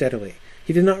 decaying steadily.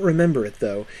 He did not remember it,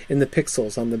 though, in the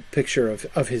pixels on the picture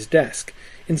of his desk.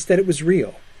 Instead it was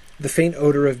real, the faint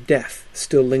odor of death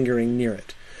still lingering near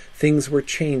it. Things were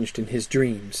changed in his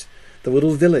dreams. The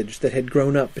little village that had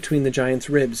grown up between the giant's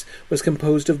ribs was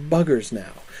composed of buggers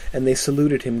now, and they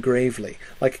saluted him gravely,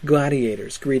 like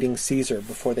gladiators greeting Caesar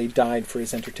before they died for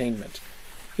his entertainment.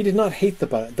 He did not hate the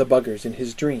buggers in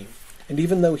his dream, and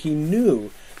even though he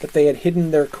knew that they had hidden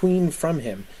their queen from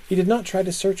him, he did not try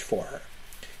to search for her.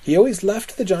 He always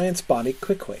left the giant's body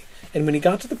quickly, and when he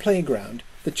got to the playground,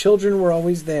 the children were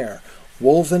always there,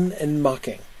 woven and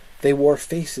mocking. They wore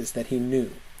faces that he knew.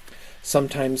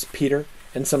 Sometimes Peter,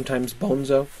 and sometimes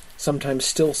Bonzo, sometimes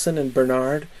Stilson and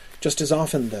Bernard. Just as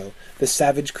often, though, the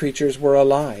savage creatures were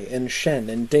Alai and Shen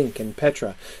and Dink and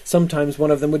Petra. Sometimes one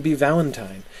of them would be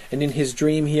Valentine, and in his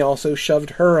dream he also shoved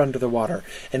her under the water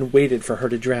and waited for her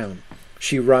to drown.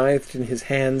 She writhed in his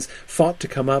hands, fought to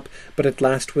come up, but at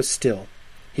last was still.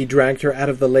 He dragged her out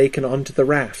of the lake and onto the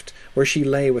raft, where she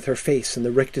lay with her face in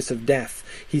the rictus of death.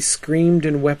 He screamed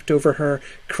and wept over her,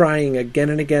 crying again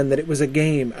and again that it was a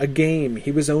game,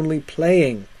 he was only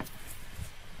playing.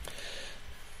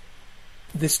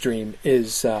 This dream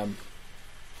is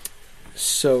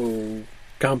so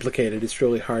complicated, it's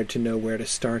really hard to know where to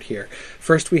start here.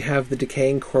 First we have the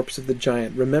decaying corpse of the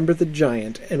giant. Remember the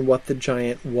giant and what the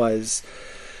giant was,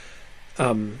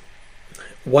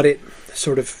 what it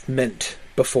sort of meant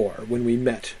before when we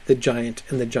met the giant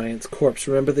and the giant's corpse.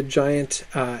 Remember the giant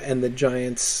and the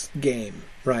giant's game,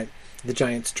 right? The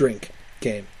giant's drink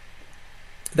game.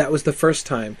 That was the first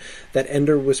time that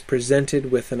Ender was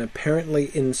presented with an apparently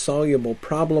insoluble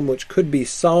problem which could be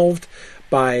solved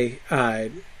by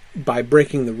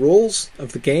breaking the rules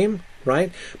of the game,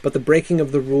 right? But the breaking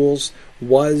of the rules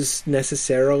was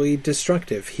necessarily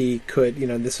destructive. He could,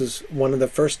 this was one of the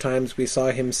first times we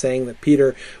saw him saying that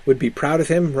Peter would be proud of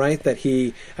him, right? That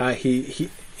he's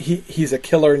a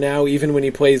killer now, even when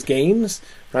he plays games,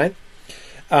 right?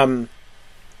 And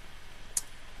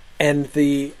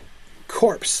the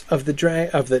corpse of the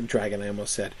dragon, I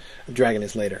almost said. Dragon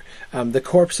is later. The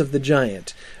corpse of the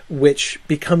giant, which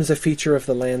becomes a feature of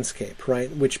the landscape, right?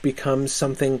 Which becomes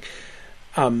something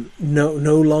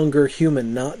no longer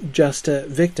human, not just a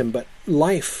victim, but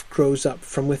life grows up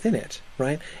from within it,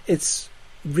 right? It's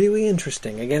really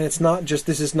interesting. Again, this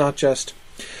is not just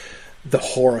the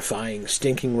horrifying,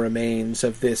 stinking remains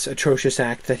of this atrocious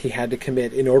act that he had to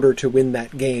commit in order to win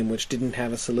that game, which didn't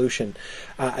have a solution.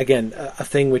 Again, a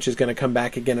thing which is going to come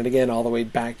back again and again, all the way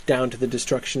back down to the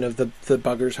destruction of the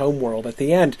bugger's homeworld at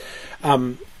the end.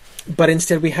 But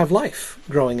instead we have life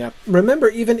growing up. Remember,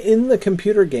 even in the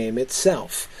computer game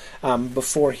itself,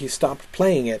 before he stopped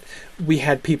playing it, we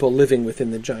had people living within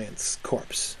the giant's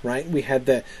corpse, right? We had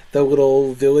the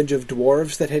little village of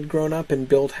dwarves that had grown up and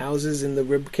built houses in the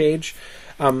rib cage.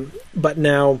 But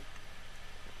now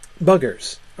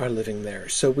buggers are living there.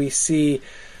 So we see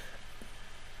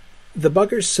the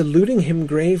buggers saluting him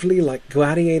gravely like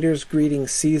gladiators greeting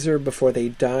Caesar before they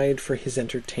died for his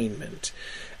entertainment.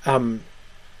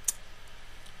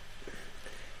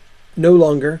 No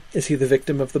longer is he the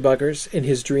victim of the buggers. In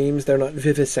his dreams, they're not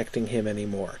vivisecting him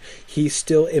anymore. He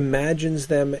still imagines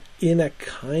them in a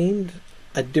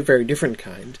very different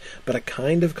kind, but a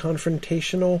kind of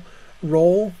confrontational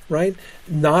role, right?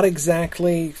 Not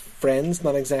exactly friends,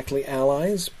 not exactly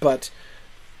allies, but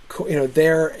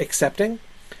they're accepting.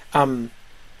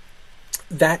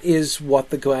 That is what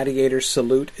the gladiator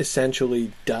salute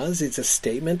essentially does. It's a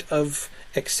statement of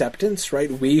acceptance,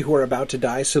 right? We who are about to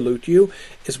die salute you,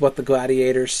 is what the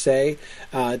gladiators say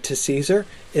to Caesar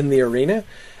in the arena.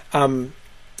 The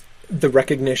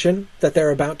recognition that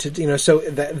they're about to, so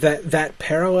that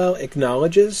parallel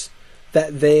acknowledges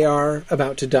that they are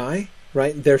about to die,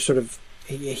 right? They're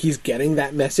he's getting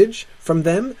that message from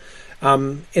them.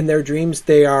 In their dreams,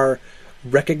 they are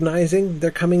recognizing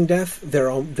their coming death.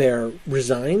 They're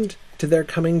resigned to their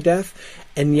coming death,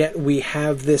 and yet we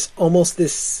have this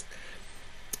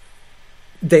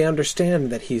they understand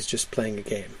that he's just playing a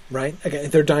game, right? Again,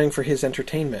 they're dying for his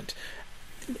entertainment.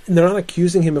 They're not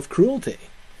accusing him of cruelty,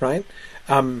 right?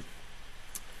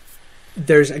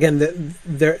 There's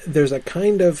a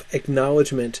kind of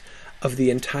acknowledgement of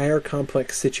the entire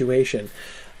complex situation,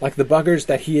 like the buggers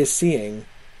that he is seeing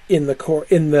in the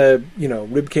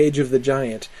ribcage of the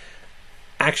giant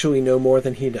actually know more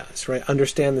than he does, right?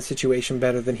 Understand the situation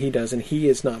better than he does, and he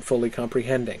is not fully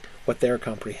comprehending what they're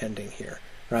comprehending here,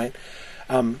 right?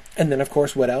 And then, of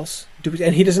course, what else?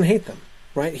 And he doesn't hate them,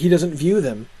 right? He doesn't view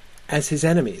them as his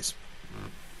enemies.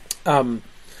 And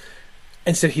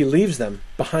so he leaves them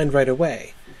behind right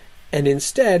away, and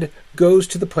instead goes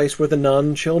to the place where the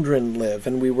non-children live.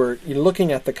 And we were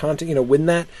looking at the content, when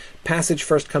that passage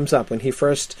first comes up, when he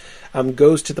first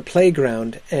goes to the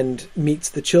playground and meets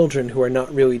the children who are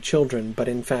not really children, but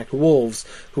in fact wolves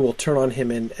who will turn on him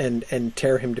and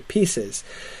tear him to pieces,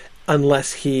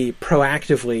 unless he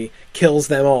proactively kills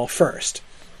them all first,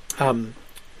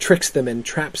 tricks them and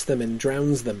traps them and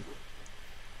drowns them.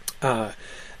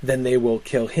 Then they will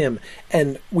kill him.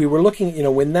 And we were looking,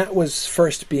 when that was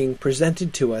first being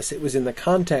presented to us, it was in the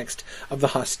context of the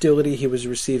hostility he was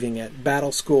receiving at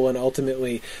battle school and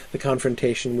ultimately the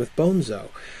confrontation with Bonzo.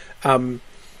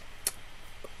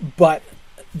 But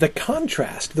the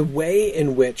contrast, the way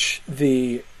in which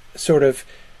the sort of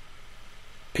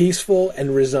peaceful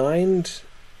and resigned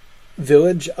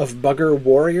village of bugger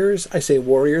warriors, I say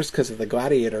warriors because of the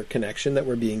gladiator connection that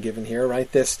we're being given here, right?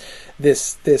 This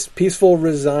peaceful,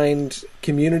 resigned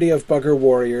community of bugger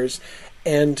warriors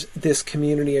and this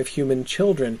community of human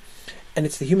children, and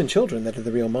it's the human children that are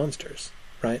the real monsters,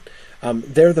 right?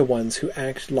 They're the ones who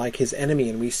act like his enemy,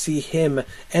 and we see him,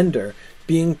 Ender,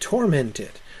 being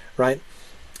tormented, right?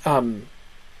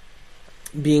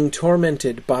 Being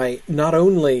tormented by not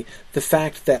only the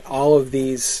fact that all of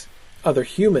these other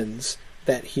humans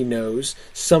that he knows,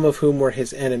 some of whom were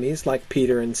his enemies, like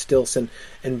Peter and Stilson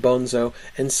and Bonzo,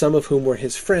 and some of whom were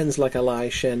his friends, like Eli,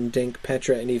 Shen, Dink,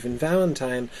 Petra, and even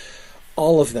Valentine,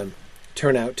 all of them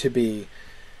turn out to be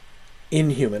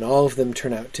inhuman. All of them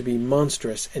turn out to be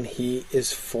monstrous, and he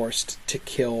is forced to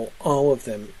kill all of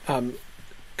them.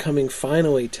 Coming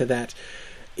finally to that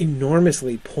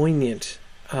enormously poignant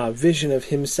vision of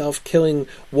himself killing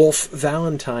Wolf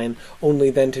Valentine, only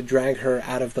then to drag her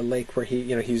out of the lake where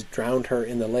he's drowned her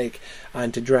in the lake,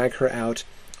 and to drag her out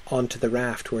onto the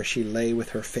raft where she lay with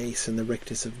her face in the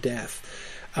rictus of death.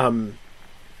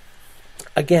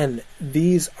 Again,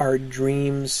 these are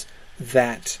dreams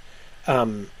that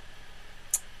the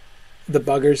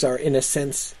buggers are, in a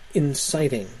sense,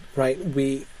 inciting, right?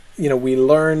 We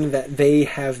learn that they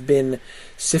have been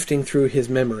sifting through his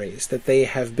memories, that they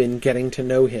have been getting to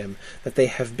know him, that they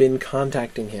have been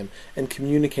contacting him and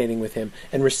communicating with him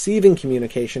and receiving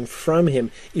communication from him,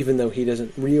 even though he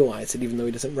doesn't realize it, even though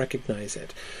he doesn't recognize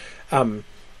it.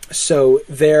 So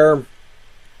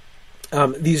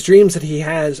these dreams that he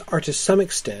has are to some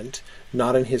extent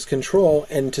not in his control,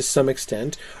 and to some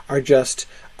extent are just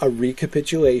a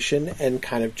recapitulation and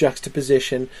kind of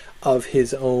juxtaposition of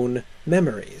his own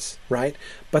memories, right?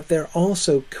 But they're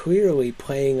also clearly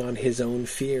playing on his own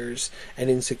fears and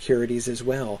insecurities as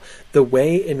well. The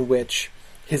way in which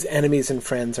his enemies and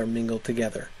friends are mingled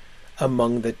together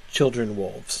among the children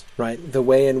wolves, right? The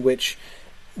way in which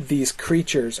these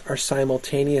creatures are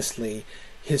simultaneously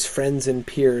his friends and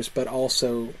peers, but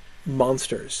also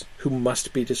monsters who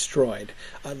must be destroyed,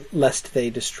 lest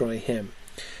they destroy him.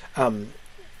 The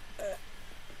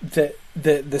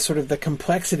sort of the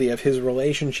complexity of his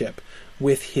relationship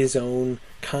with his own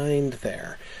kind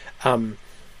there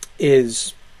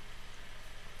is,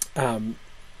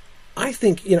 I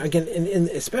think, again,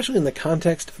 especially in the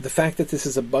context of the fact that this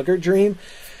is a bugger dream,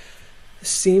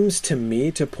 seems to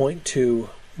me to point to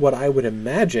what I would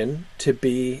imagine to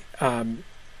be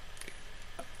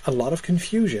a lot of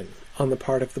confusion on the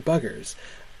part of the buggers.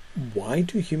 Why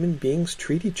do human beings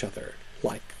treat each other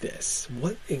like this?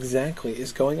 What exactly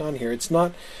is going on here? It's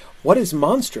not what is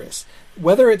monstrous.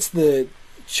 Whether it's the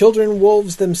children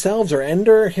wolves themselves or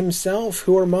Ender himself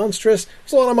who are monstrous,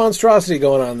 there's a lot of monstrosity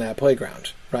going on in that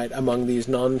playground, right, among these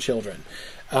non-children,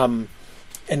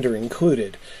 Ender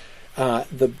included.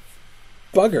 The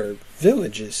bugger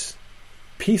village is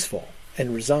peaceful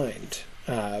and resigned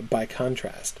by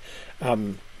contrast.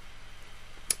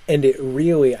 And it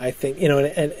really, I think,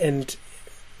 and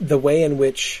the way in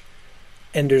which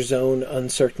Ender's own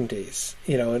uncertainties,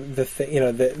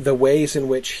 the ways in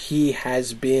which he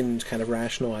has been kind of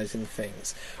rationalizing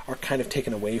things are kind of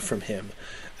taken away from him,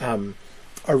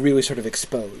 are really sort of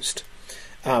exposed.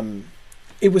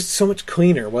 It was so much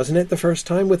cleaner, wasn't it, the first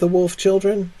time with the wolf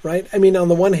children, right? I mean, on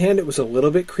the one hand, it was a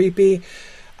little bit creepy,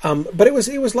 but it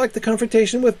was like the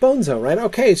confrontation with Bonzo, right?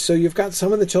 Okay, so you've got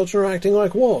some of the children are acting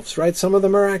like wolves, right? Some of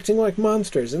them are acting like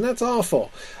monsters, and that's awful.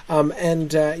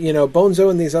 Bonzo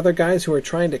and these other guys who are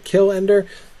trying to kill Ender,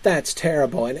 that's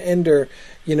terrible. And Ender,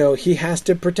 he has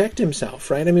to protect himself,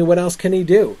 right? I mean, what else can he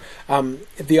do?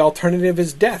 The alternative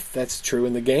is death. That's true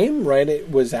in the game, right?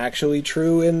 It was actually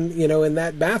true in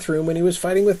that bathroom when he was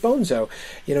fighting with Bonzo.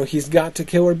 He's got to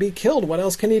kill or be killed. What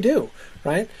else can he do,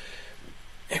 right?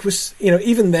 It was,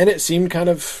 even then it seemed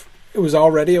it was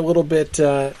already a little bit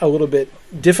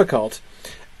difficult,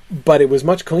 but it was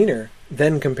much cleaner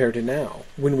then compared to now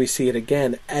when we see it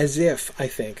again, as if, I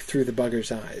think, through the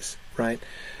bugger's eyes, right?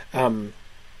 To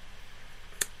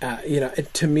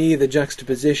me, the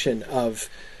juxtaposition of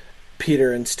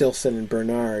Peter and Stilson and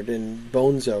Bernard and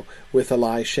Bonzo with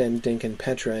Eli, Shen, Dink, and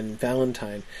Petra and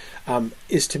Valentine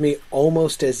is to me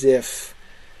almost as if,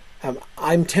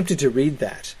 I'm tempted to read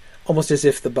that, almost as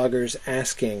if the bugger's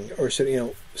asking,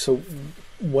 so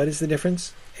what is the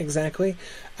difference exactly?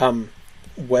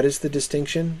 What is the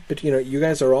distinction? But, you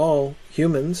guys are all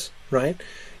humans, right?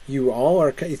 You all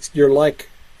are, you're like,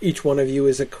 each one of you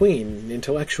is a queen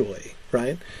intellectually,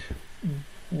 right?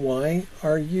 Why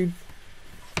are you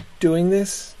doing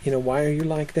this? Why are you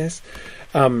like this?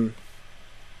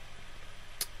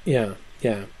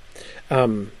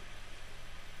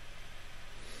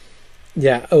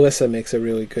 Alyssa makes a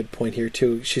really good point here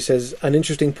too. She says an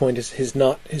interesting point is his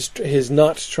not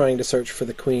trying to search for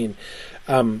the queen.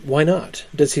 Why not?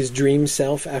 Does his dream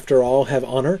self, after all, have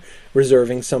honor,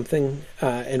 reserving something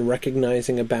and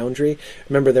recognizing a boundary?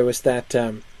 Remember, there was that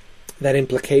that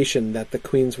implication that the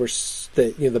queens were,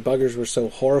 that the buggers were so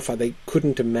horrified they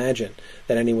couldn't imagine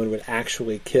that anyone would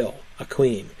actually kill a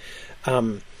queen.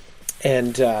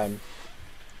 Alyssa,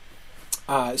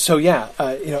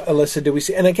 do we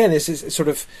see? And again, this is sort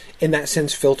of in that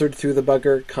sense filtered through the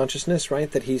bugger consciousness,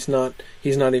 right? That he's not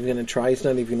even going to try. He's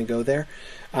not even going to go there,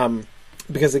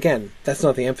 because again, that's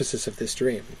not the emphasis of this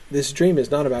dream. This dream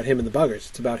is not about him and the buggers.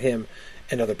 It's about him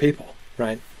and other people,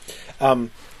 right?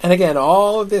 And again,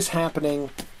 all of this happening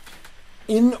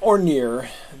in or near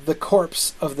the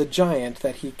corpse of the giant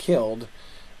that he killed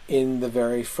in his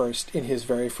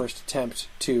very first attempt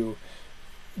to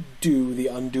do the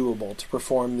undoable, to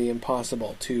perform the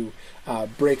impossible, to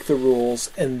break the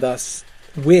rules and thus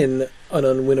win an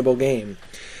unwinnable game.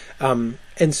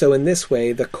 And so in this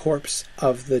way, the corpse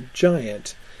of the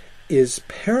giant is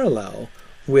parallel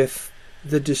with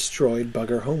the destroyed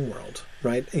bugger homeworld,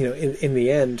 right? In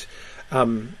the end,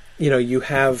 you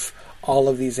have all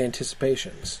of these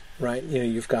anticipations, right?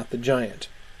 You've got the giant.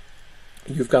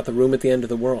 You've got the room at the end of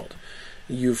the world.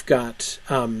 You've got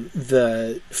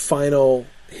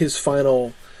his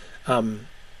final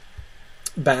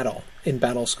battle in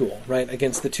battle school, right,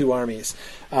 against the two armies,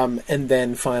 and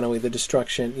then finally the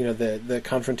destruction, the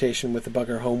confrontation with the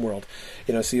bugger homeworld.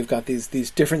 So you've got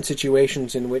these different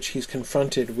situations in which he's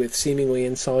confronted with seemingly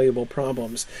insoluble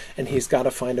problems, and he's got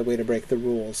to find a way to break the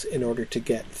rules in order to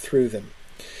get through them.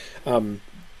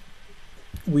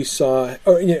 We saw,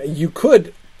 or you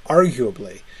could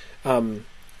arguably,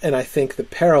 and I think the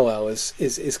parallel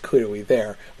is clearly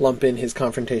there. Lump in his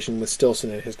confrontation with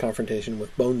Stilson and his confrontation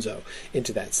with Bonzo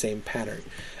into that same pattern.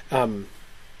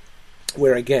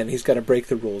 Where again, he's got to break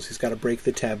the rules, he's got to break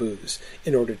the taboos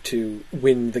in order to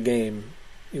win the game,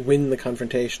 win the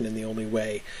confrontation in the only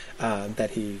way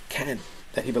that he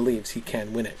believes he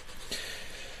can win it.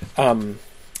 And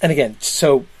again,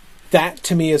 so that,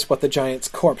 to me, is what the giant's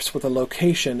corpse, what the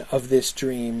location of this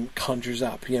dream conjures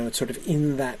up. It's sort of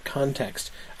in that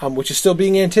context, which is still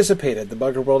being anticipated. The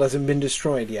bugger world hasn't been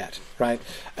destroyed yet, right?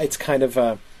 It's kind of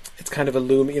a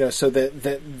loom. So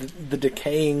the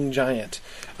decaying giant,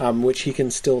 which he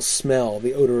can still smell,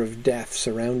 the odor of death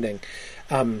surrounding,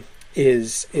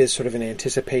 is sort of an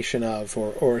anticipation of,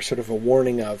 or sort of a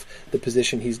warning of the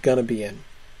position he's gonna be in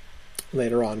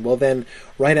later on. Well, then,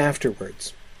 right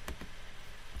afterwards.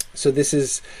 So this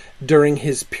is during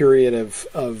his period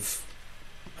of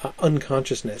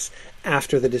unconsciousness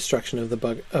after the destruction of the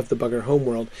bugger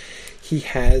homeworld. He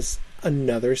has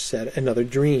another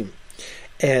dream,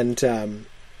 and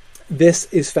this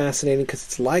is fascinating because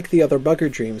it's like the other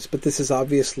bugger dreams, but this is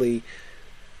obviously,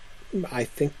 I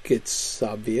think it's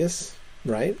obvious,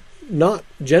 right? Not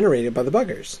generated by the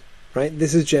buggers, right?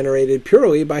 This is generated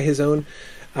purely by his own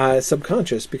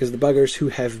subconscious, because the buggers who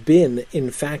have been,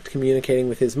 in fact, communicating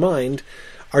with his mind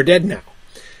are dead now.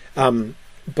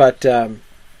 But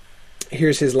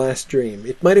here's his last dream.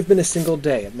 It might have been a single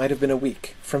day. It might have been a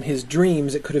week. From his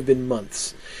dreams, it could have been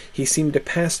months. He seemed to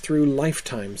pass through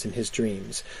lifetimes in his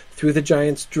dreams, through the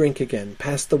giant's drink again,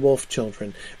 past the wolf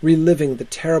children, reliving the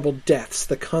terrible deaths,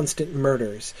 the constant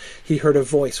murders. He heard a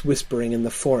voice whispering in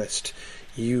the forest,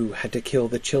 "You had to kill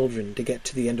the children to get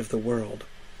to the end of the world."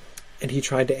 And he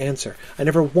tried to answer, "I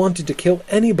never wanted to kill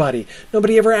anybody.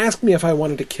 Nobody ever asked me if I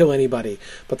wanted to kill anybody."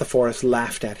 But the forest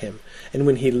laughed at him. And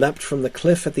when he leapt from the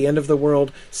cliff at the end of the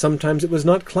world, sometimes it was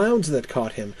not clouds that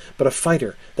caught him, but a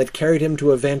fighter that carried him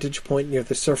to a vantage point near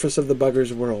the surface of the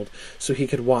bugger's world, so he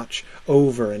could watch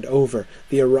over and over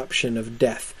the eruption of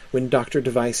death when Dr.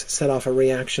 Device set off a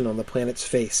reaction on the planet's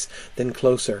face, then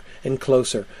closer and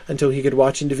closer, until he could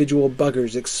watch individual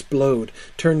buggers explode,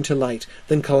 turn to light,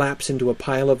 then collapse into a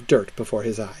pile of dirt before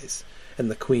his eyes.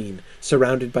 And the Queen,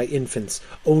 surrounded by infants,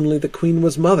 only the Queen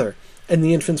was mother, and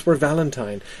the infants were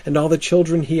Valentine, and all the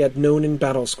children he had known in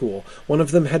battle school. One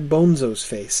of them had Bonzo's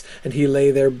face, and he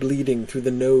lay there bleeding through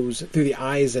the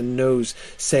eyes and nose,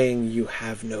 saying, "You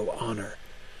have no honor."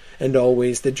 And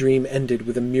always the dream ended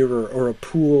with a mirror or a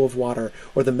pool of water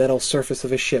or the metal surface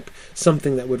of a ship,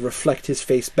 something that would reflect his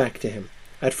face back to him.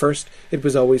 At first it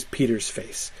was always Peter's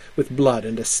face, with blood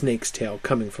and a snake's tail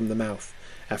coming from the mouth.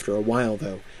 After a while,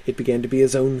 though, it began to be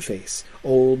his own face,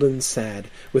 old and sad,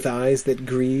 with eyes that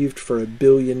grieved for a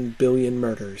billion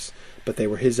murders, but they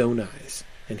were his own eyes,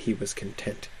 and he was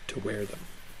content to wear them.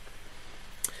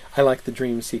 I like the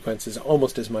dream sequences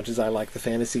almost as much as I like the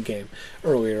fantasy game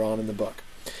earlier on in the book.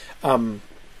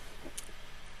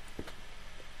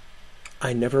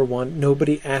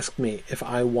 Nobody asked me if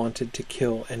I wanted to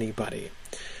kill anybody.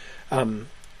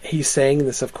 He's saying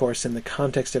this, of course, in the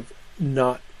context of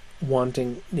not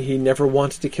wanting, he never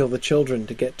wanted to kill the children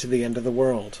to get to the end of the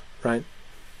world, right?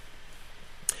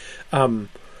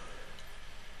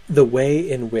 the way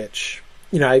in which,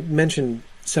 I mentioned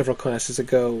several classes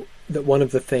ago that one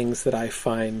of the things that I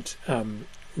find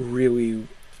really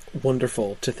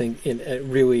wonderful to think in,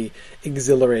 really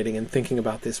exhilarating in thinking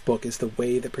about this book, is the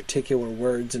way that particular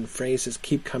words and phrases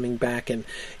keep coming back, and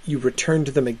you return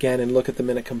to them again and look at them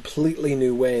in a completely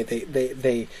new way.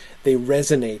 They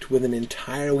resonate with an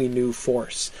entirely new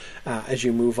force as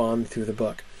you move on through the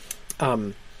book.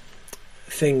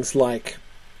 Things like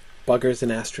buggers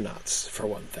and astronauts, for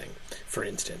one thing, for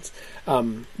instance.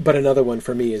 But another one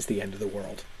for me is the end of the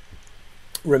world.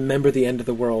 Remember the end of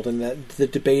the world, and the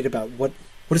debate about what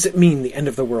does it mean, the end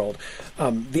of the world?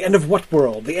 The end of what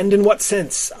world? The end in what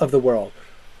sense of the world?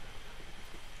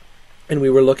 And we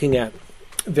were looking at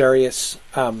various,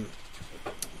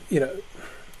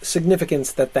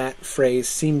 significance that phrase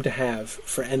seemed to have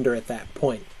for Ender at that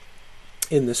point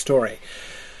in the story.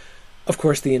 Of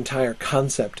course, the entire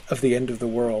concept of the end of the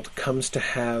world comes to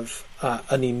have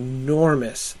an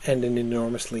enormous and an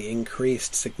enormously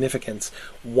increased significance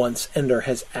once Ender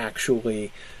has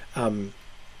actually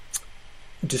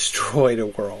destroyed a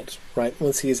world, right?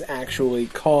 Once he has actually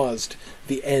caused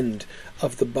the end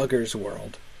of the buggers'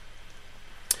 world.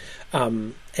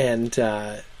 And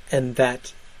that,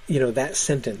 that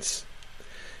sentence,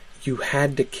 you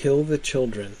had to kill the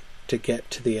children to get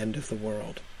to the end of the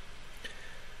world.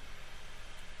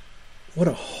 What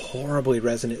a horribly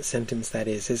resonant sentence that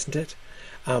is, isn't it?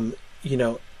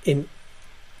 In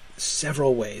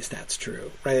several ways that's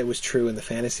true, right? It was true in the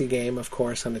fantasy game, of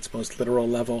course, on its most literal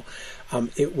level.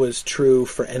 It was true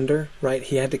for Ender, right?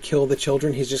 He had to kill the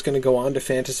children. He's just going to go on to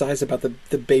fantasize about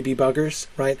the baby buggers,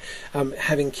 right?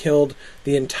 Having killed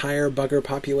the entire bugger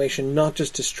population, not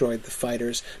just destroyed the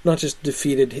fighters, not just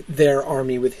defeated their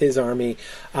army with his army,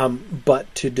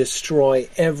 but to destroy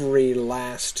every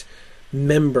last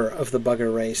member of the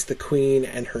bugger race, the queen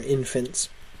and her infants.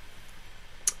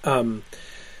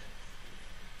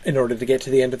 In order to get to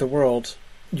the end of the world,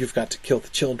 you've got to kill the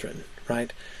children,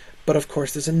 right? But of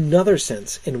course, there's another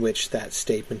sense in which that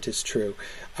statement is true.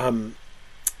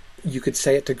 You could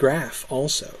say it to Graf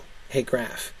also. Hey,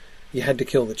 Graf, you had to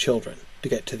kill the children to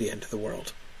get to the end of the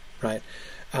world, right?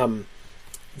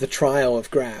 The trial of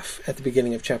Graf at the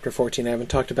beginning of chapter 14, I haven't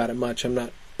talked about it much. I'm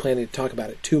not planning to talk about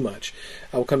it too much.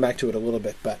 I will come back to it a little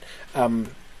bit, but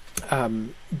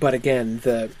again,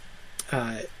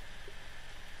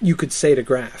 you could say to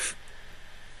Graf,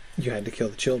 you had to kill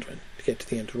the children to get to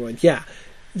the end of the world. Yeah,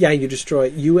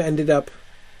 you ended up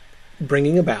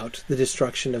bringing about the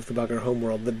destruction of the bugger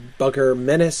homeworld. The bugger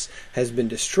menace has been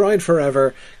destroyed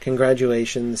forever.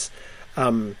 Congratulations.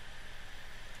 But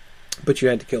you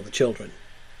had to kill the children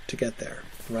to get there,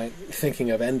 right? Thinking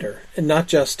of Ender, and not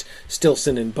just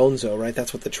Stilson and Bonzo, right?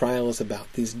 That's what the trial is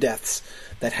about, these deaths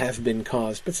that have been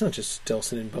caused. But it's not just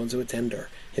Stilson and Bonzo, it's Ender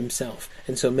himself,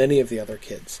 and so many of the other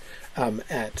kids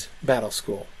at Battle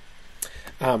School.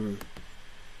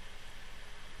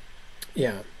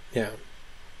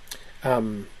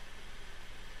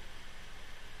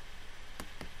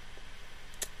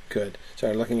 Good.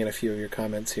 Sorry, looking at a few of your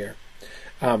comments here.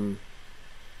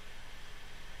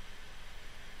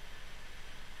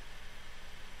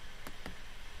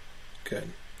 Good.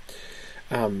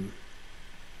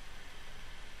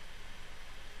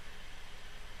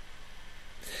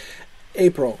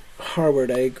 April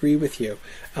Harward, I agree with you.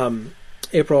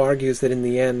 April argues that in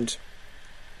the end,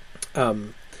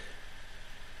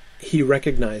 he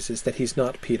recognizes that he's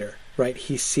not Peter, right?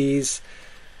 He sees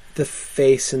the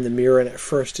face in the mirror, and at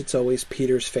first it's always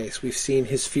Peter's face. We've seen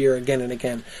his fear again and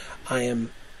again. I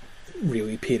am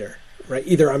really Peter, right?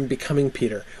 Either I'm becoming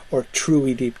Peter, or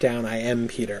truly deep down I am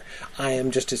Peter. I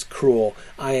am just as cruel.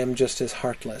 I am just as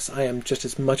heartless. I am just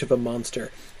as much of a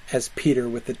monster as Peter,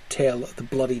 with the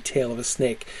bloody tail of a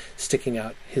snake sticking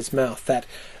out his mouth. That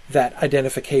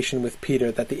identification with Peter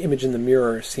that the image in the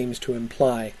mirror seems to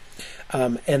imply.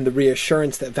 And the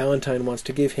reassurance that Valentine wants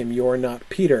to give him, you're not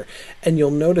Peter. And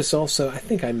you'll notice also, I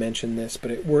think I mentioned this,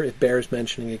 but it bears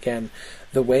mentioning again,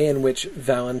 the way in which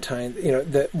Valentine,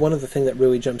 one of the things that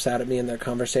really jumps out at me in their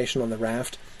conversation on the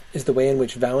raft is the way in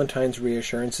which Valentine's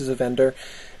reassurances of Ender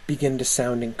begin to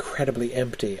sound incredibly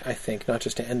empty, I think, not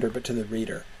just to Ender, but to the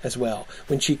reader as well.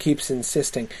 When she keeps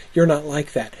insisting, you're not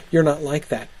like that, you're not like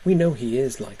that. We know he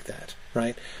is like that,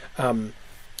 right?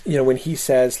 When he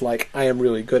says, like, I am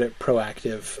really good at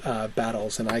proactive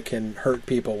battles and I can hurt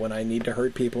people when I need to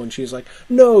hurt people, and she's like,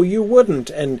 no, you wouldn't.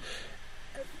 And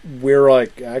we're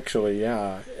like, actually,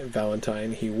 yeah,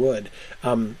 Valentine, he would.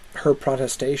 Her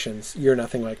protestations, you're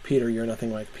nothing like Peter, you're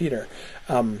nothing like Peter,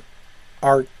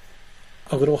 are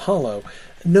a little hollow.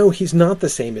 No, he's not the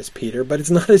same as Peter, but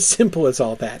it's not as simple as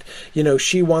all that.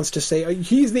 She wants to say,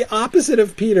 he's the opposite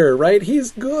of Peter, right?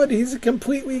 He's good. He's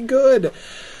completely good.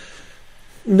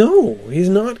 No, he's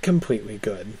not completely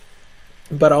good.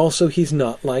 But also he's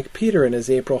not like Peter. And as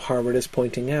April Harwood is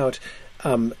pointing out,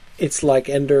 it's like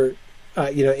Ender,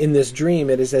 in this dream,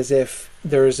 it is as if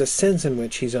there is a sense in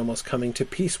which he's almost coming to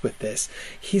peace with this.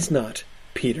 He's not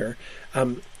Peter.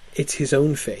 It's his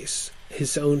own face.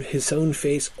 His own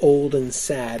face, old and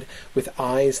sad, with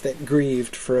eyes that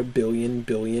grieved for 1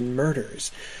 billion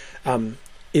murders.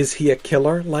 Is he a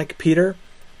killer like Peter?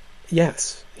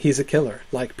 Yes, he's a killer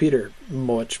like Peter.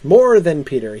 Much more than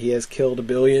Peter. He has killed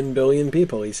 1 billion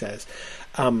people, he says.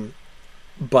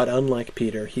 But unlike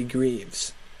Peter, he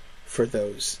grieves for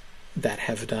those that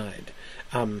have died.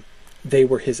 They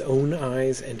were his own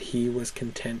eyes, and he was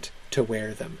content to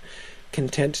wear them.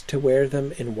 Content to wear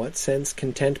them in what sense?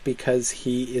 Content because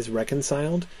he is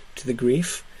reconciled to the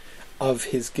grief of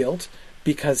his guilt,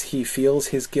 because he feels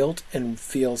his guilt and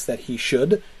feels that he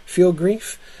should feel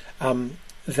grief.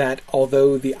 That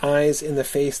although the eyes in the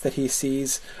face that he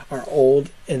sees are old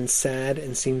and sad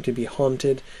and seem to be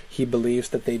haunted, he believes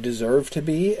that they deserve to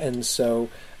be, and so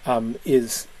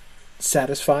is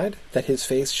satisfied that his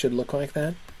face should look like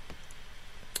that.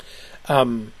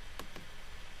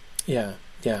 Yeah.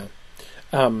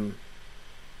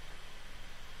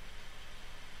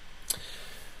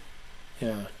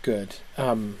 Good.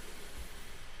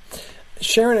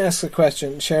 Sharon asks a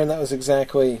question. Sharon, that was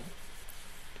exactly...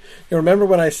 You remember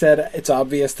when I said it's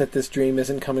obvious that this dream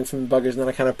isn't coming from the buggers, and then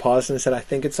I kind of paused and said, I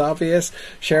think it's obvious?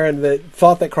 Sharon, the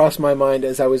thought that crossed my mind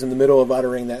as I was in the middle of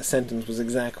uttering that sentence was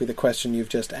exactly the question you've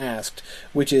just asked,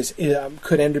 which is,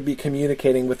 could Ender be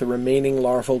communicating with the remaining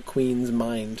larval queen's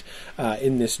mind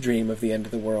in this dream of the end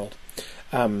of the world?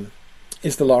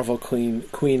 Is the larval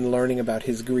queen learning about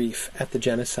his grief at the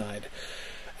genocide?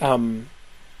 I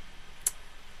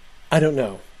don't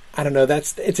know.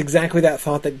 It's exactly that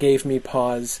thought that gave me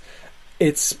pause.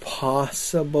 It's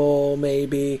possible,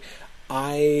 maybe.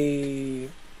 I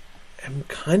am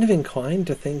kind of inclined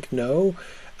to think no.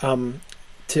 Inclined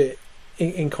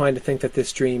to think that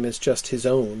this dream is just his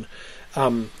own.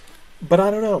 But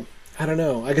I don't know.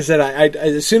 Like I said, I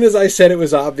as soon as I said it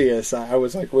was obvious, I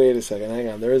was like, wait a second, hang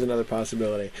on, there is another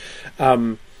possibility.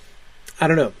 I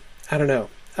don't know.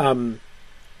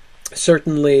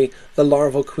 Certainly, the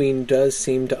larval queen does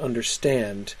seem to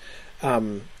understand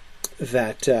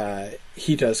that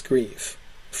he does grieve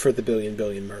for the 1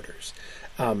 billion murders.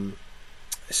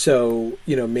 So,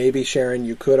 maybe, Sharon,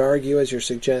 you could argue, as you're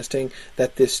suggesting,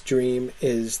 that this dream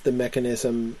is the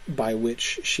mechanism by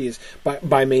which she is,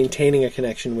 by maintaining a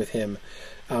connection with him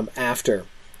after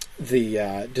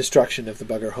the destruction of the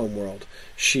bugger homeworld,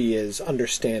 she is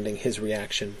understanding his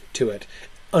reaction to it,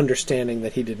 understanding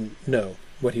that he didn't know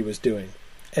what he was doing,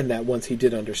 and that once he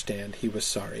did understand, he was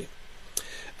sorry.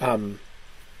 It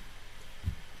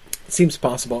seems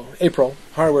possible. April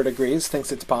Harwood agrees,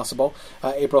 thinks it's possible.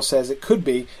 April says it could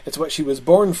be. It's what she was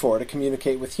born for, to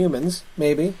communicate with humans.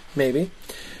 Maybe.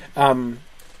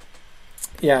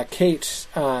 Kate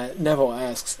Neville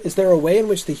asks, is there a way in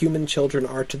which the human children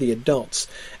are to the adults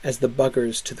as the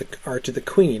buggers are to the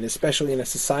queen, especially in a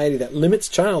society that limits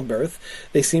childbirth?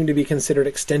 They seem to be considered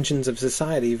extensions of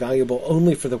society, valuable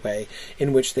only for the way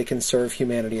in which they can serve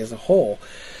humanity as a whole.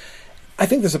 I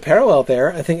think there's a parallel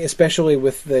there. I think especially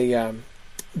with the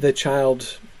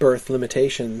childbirth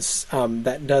limitations,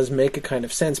 that does make a kind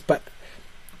of sense, but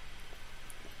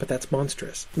that's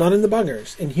monstrous. Not in the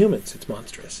buggers. In humans, it's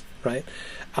monstrous, right?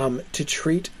 To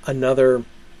treat another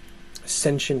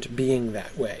sentient being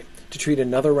that way, to treat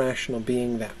another rational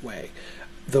being that way,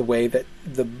 the way that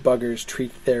the buggers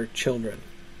treat their children,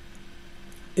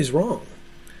 is wrong.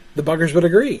 The buggers would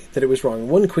agree that it was wrong.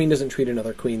 One queen doesn't treat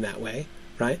another queen that way,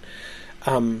 right?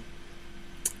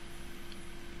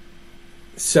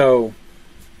 So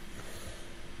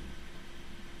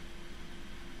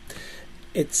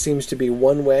it seems to be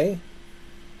one way,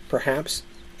 perhaps,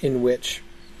 in which,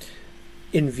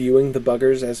 in viewing the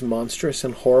buggers as monstrous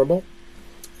and horrible,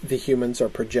 the humans are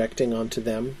projecting onto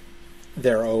them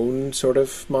their own sort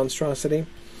of monstrosity.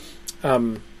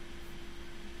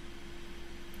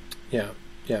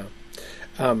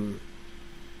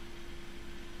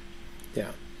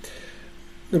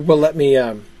 Well, let me,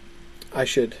 I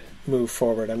should move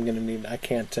forward. I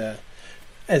can't,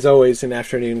 as always in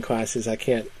afternoon classes, I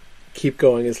can't keep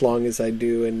going as long as I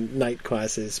do in night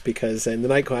classes, because in the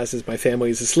night classes my family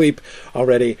is asleep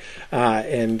already,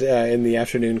 and in the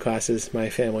afternoon classes my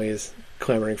family is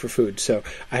clamoring for food. So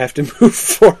I have to move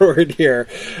forward here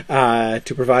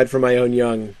to provide for my own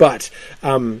young. But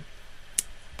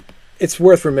it's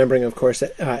worth remembering, of course,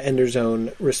 Ender's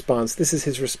own response. This is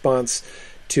his response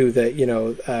to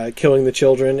the, killing the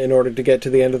children in order to get to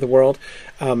the end of the world.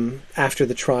 After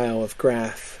the trial of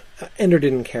Graf, Ender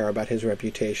didn't care about his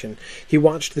reputation. He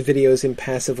watched the videos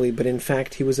impassively, but in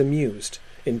fact he was amused.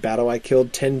 In battle I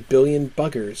killed 10 billion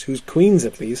buggers, whose queens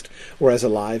at least were as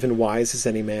alive and wise as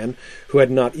any man, who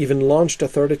had not even launched a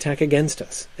third attack against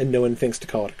us, and no one thinks to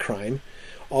call it a crime.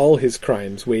 All his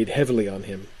crimes weighed heavily on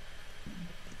him.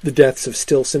 The deaths of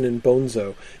Stilson and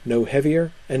Bonzo, no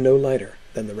heavier and no lighter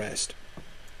than the rest.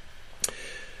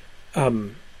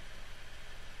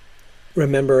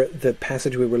 Remember the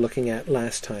passage we were looking at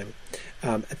last time,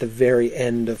 at the very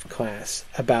end of class,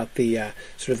 about the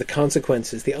sort of the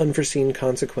consequences, the unforeseen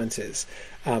consequences.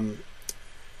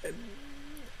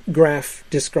 Graf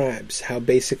describes how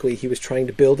basically he was trying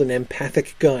to build an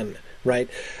empathic gun, right?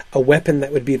 A weapon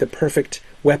that would be the perfect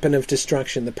weapon of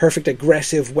destruction, the perfect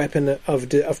aggressive weapon of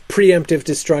preemptive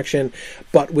destruction,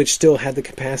 but which still had the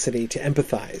capacity to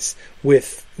empathize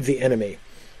with the enemy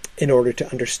in order to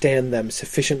understand them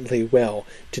sufficiently well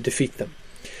to defeat them.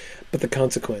 But the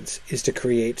consequence is to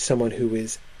create someone who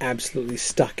is absolutely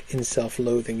stuck in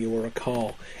self-loathing. You will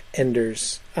recall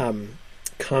Ender's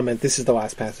comment. This is the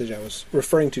last passage I was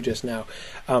referring to just now,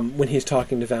 when he's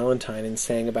talking to Valentine and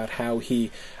saying about how he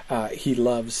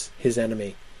loves his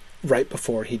enemy right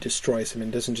before he destroys him,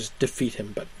 and doesn't just defeat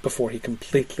him, but before he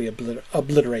completely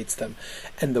obliterates them,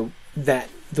 and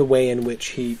the way in which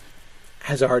he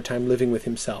has a hard time living with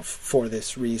himself for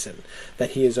this reason,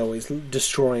 that he is always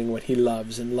destroying what he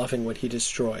loves and loving what he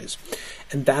destroys.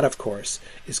 And that, of course,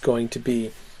 is going to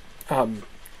be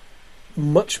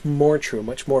much more true,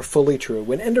 much more fully true.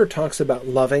 When Ender talks about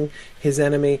loving his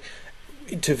enemy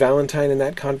to Valentine in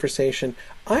that conversation,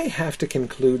 I have to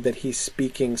conclude that he's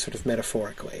speaking sort of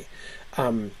metaphorically,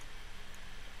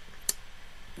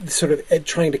 sort of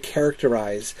trying to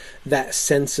characterize that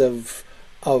sense of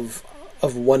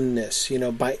oneness,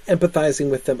 by empathizing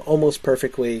with them almost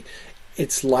perfectly.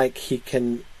 It's like he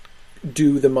can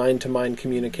do the mind-to-mind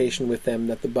communication with them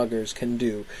that the buggers can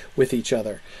do with each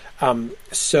other.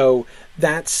 So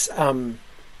that's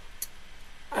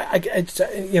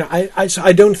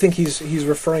I don't think he's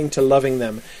referring to loving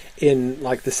them in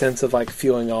like the sense of like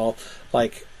feeling all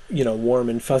like warm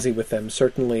and fuzzy with them.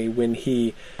 Certainly when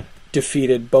he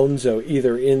defeated Bonzo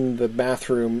either in the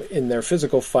bathroom in their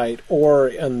physical fight or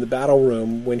in the battle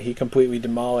room when he completely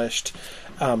demolished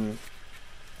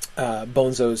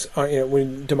Bonzo's,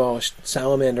 when he demolished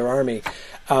Salamander Army,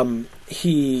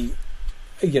 he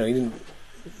didn't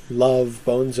love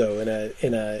Bonzo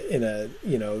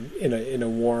in a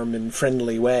warm and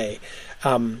friendly way,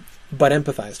 but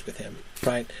empathized with him,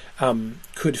 right?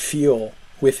 Could feel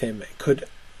with him, could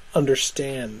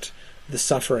understand the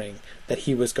suffering that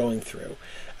he was going through.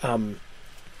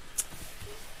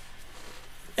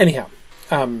 Anyhow,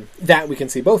 that we can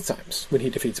see both times when he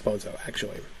defeats Bonzo,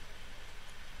 actually.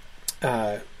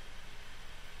 Okay.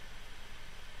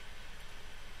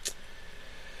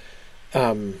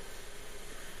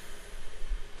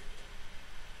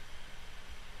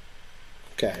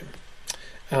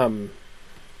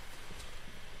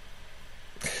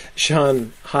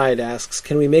 Sean Hyde asks,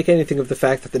 can we make anything of the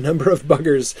fact that the number of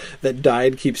buggers that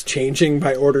died keeps changing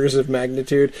by orders of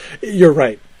magnitude? You're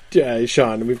right,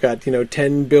 Sean. We've got,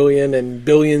 10 billion and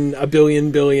billion, a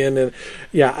billion, billion. And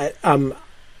I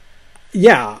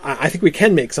think we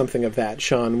can make something of that,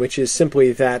 Sean, which is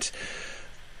simply that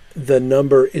the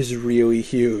number is really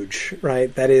huge,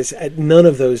 right? That is, none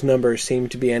of those numbers seem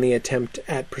to be any attempt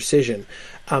at precision.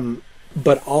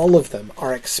 But all of them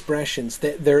are expressions.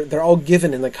 They're all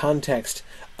given in the context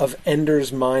of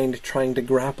Ender's mind trying to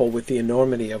grapple with the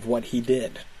enormity of what he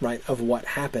did, right? Of what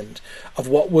happened, of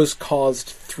what was caused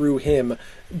through him,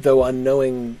 though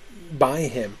unknowing by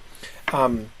him.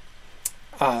 That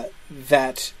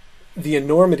the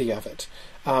enormity of it,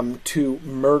 to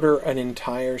murder an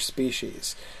entire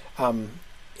species,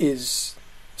 is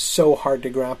so hard to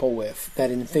grapple with that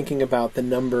in thinking about the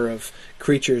number of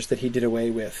creatures that he did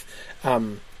away with,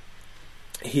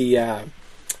 he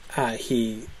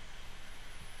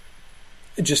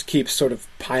just keeps sort of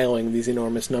piling these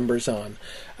enormous numbers on.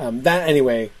 That,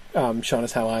 anyway, Sean,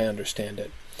 is how I understand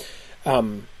it.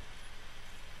 But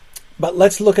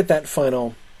let's look at that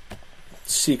final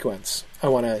sequence. I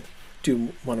want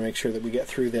to make sure that we get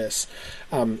through this,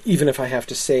 even if I have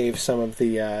to save some of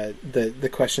the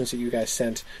questions that you guys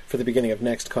sent for the beginning of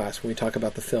next class when we talk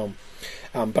about the film.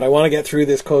 But I want to get through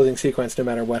this closing sequence no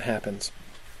matter what happens.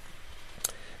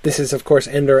 This is, of course,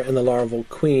 Ender and the larval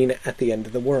queen at the end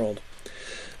of the world.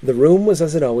 The room was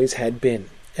as it always had been.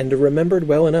 Ender remembered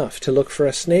well enough to look for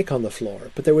a snake on the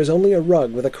floor, but there was only a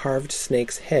rug with a carved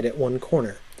snake's head at one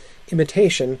corner.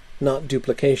 Imitation, not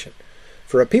duplication.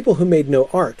 For a people who made no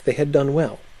art, they had done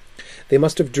well. They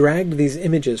must have dragged these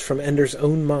images from Ender's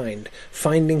own mind,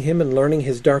 finding him and learning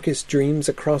his darkest dreams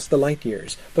across the light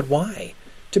years. But why?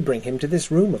 To bring him to this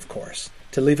room, of course.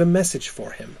 To leave a message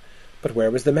for him. But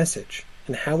where was the message?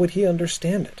 And how would he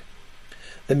understand it?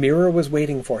 The mirror was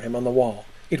waiting for him on the wall.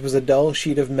 It was a dull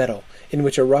sheet of metal, in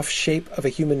which a rough shape of a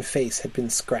human face had been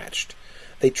scratched.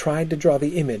 They tried to draw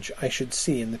the image I should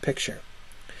see in the picture.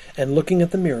 And looking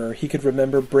at the mirror, he could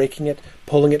remember breaking it,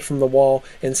 pulling it from the wall,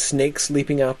 and snakes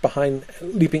leaping out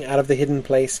of the hidden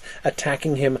place,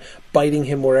 attacking him, biting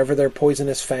him wherever their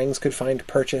poisonous fangs could find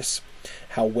purchase.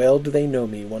 How well do they know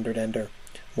me, wondered Ender.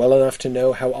 Well enough to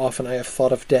know how often I have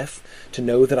thought of death, to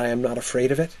know that I am not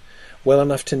afraid of it. Well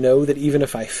enough to know that even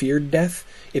if I feared death,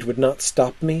 it would not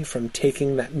stop me from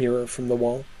taking that mirror from the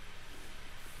wall.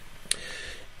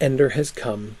 Ender has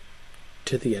come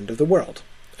to the end of the world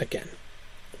again.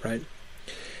 Right?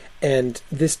 And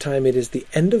this time it is the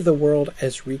end of the world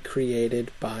as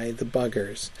recreated by the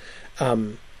buggers.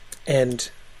 And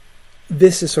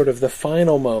this is sort of the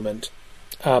final moment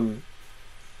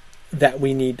that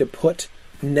we need to put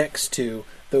next to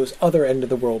those other end of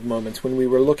the world moments. When we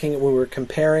were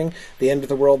comparing the end of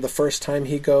the world the first time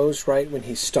he goes, right, when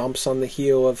he stomps on the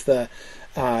heel of the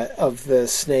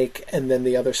snake, and then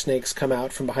the other snakes come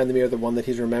out from behind the mirror, the one that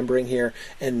he's remembering here,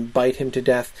 and bite him to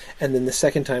death. And then the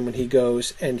second time when he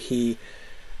goes and he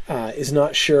is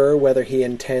not sure whether he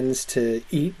intends to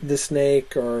eat the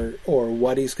snake or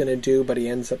what he's going to do, but he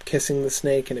ends up kissing the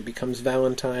snake, and it becomes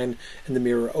Valentine, and the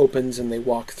mirror opens, and they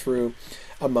walk through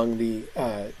among the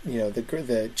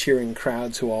cheering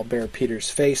crowds who all bear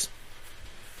Peter's face.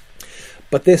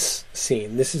 But this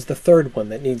scene, this is the third one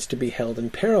that needs to be held in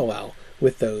parallel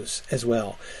with those as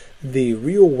well. The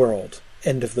real world,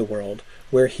 end of the world,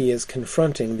 where he is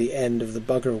confronting the end of the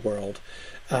bugger world,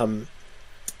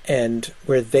 and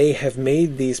where they have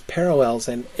made these parallels,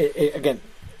 and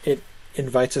it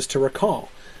invites us to recall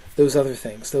those other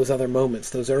things, those other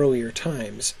moments, those earlier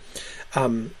times.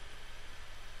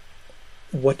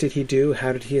 What did he do?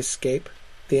 How did he escape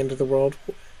the end of the world?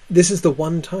 This is the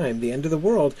one time, the end of the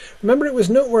world. Remember, it was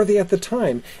noteworthy at the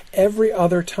time. Every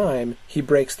other time, he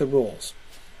breaks the rules.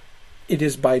 It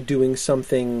is by doing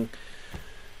something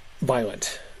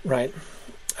violent, right?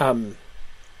 Every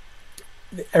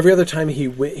other time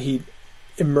he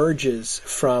emerges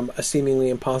from a seemingly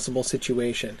impossible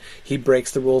situation, he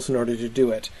breaks the rules in order to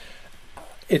do it.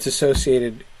 It's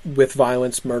associated with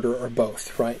violence, murder, or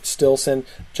both, right? Stilson,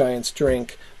 Giant's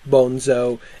Drink,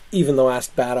 Bonzo, even the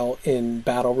last battle in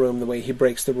Battle Room, the way he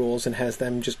breaks the rules and has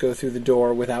them just go through the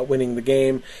door without winning the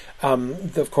game.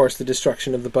 Of course, the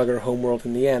destruction of the bugger homeworld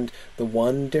in the end. The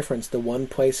one difference, the one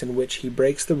place in which he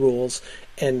breaks the rules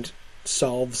and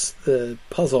solves the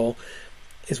puzzle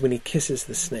is when he kisses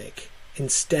the snake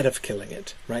instead of killing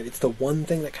it, right? It's the one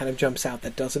thing that kind of jumps out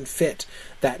that doesn't fit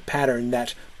that pattern,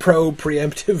 that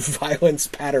preemptive violence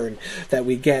pattern that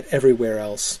we get everywhere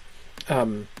else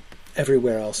in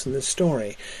the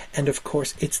story. And of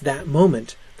course, it's that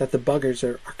moment that the buggers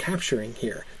are capturing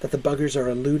here, that the buggers are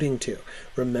alluding to.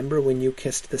 Remember when you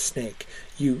kissed the snake,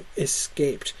 you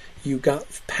escaped, you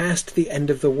got past the end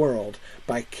of the world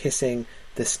by kissing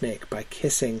the snake, by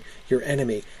kissing your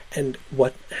enemy. And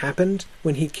what happened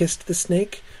when he kissed the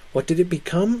snake? What did it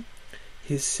become?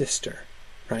 His sister,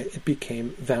 right? It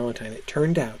became Valentine. It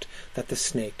turned out that the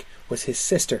snake was his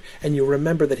sister. And you'll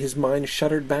remember that his mind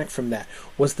shuddered back from that.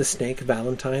 Was the snake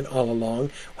Valentine all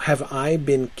along? Have I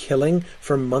been killing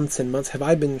for months and months? Have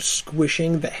I been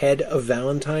squishing the head of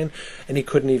Valentine? And he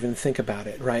couldn't even think about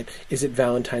it, right? Is it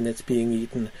Valentine that's being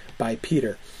eaten by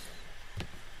Peter?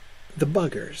 The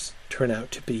buggers turn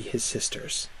out to be his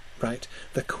sisters, right?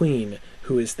 The queen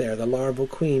who is there, the larval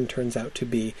queen, turns out to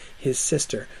be his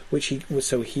sister,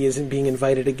 so he isn't being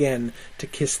invited again to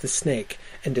kiss the snake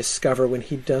and discover when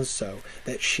he does so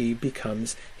that she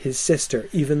becomes his sister,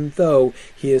 even though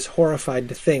he is horrified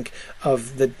to think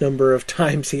of the number of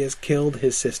times he has killed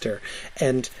his sister.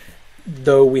 And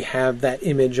though we have that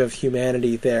image of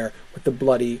humanity there with the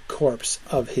bloody corpse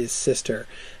of his sister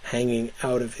hanging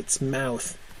out of its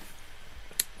mouth,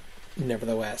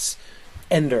 nevertheless,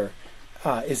 Ender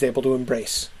is able to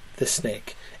embrace the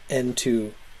snake and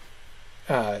to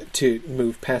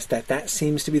move past that. That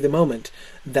seems to be the moment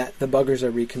that the buggers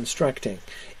are reconstructing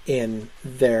in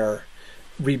their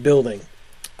rebuilding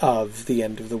of the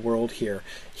end of the world here.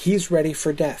 He's ready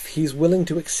for death. He's willing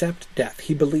to accept death.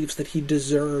 He believes that he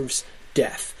deserves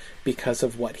death because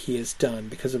of what he has done,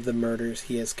 because of the murders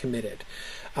he has committed.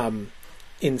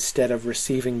 instead of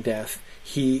receiving death,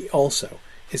 he also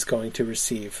is going to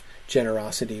receive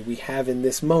generosity. We have in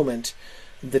this moment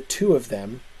the two of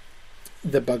them,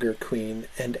 the Bugger Queen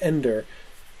and Ender,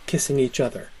 kissing each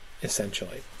other,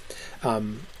 essentially,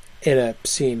 in a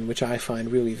scene which I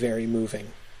find really very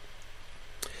moving.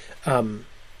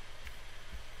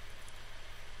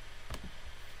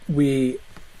 We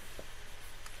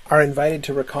are invited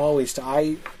to recall, at least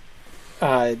I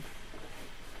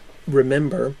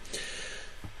remember,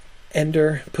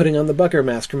 Ender putting on the bugger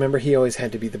mask. Remember, he always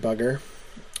had to be the bugger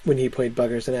when he played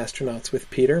Buggers and Astronauts with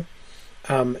Peter.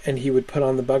 And he would put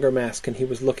on the bugger mask, and he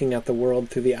was looking at the world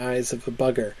through the eyes of a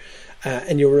bugger.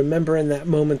 And you'll remember in that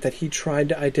moment that he tried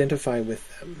to identify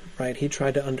with them, right? He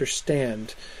tried to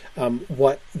understand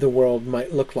what the world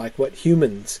might look like, what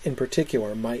humans in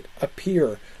particular might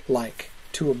appear like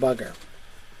to a bugger.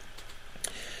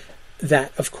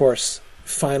 That, of course,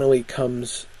 finally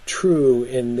comes true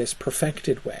in this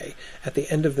perfected way at the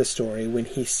end of the story when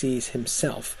he sees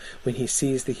himself, when he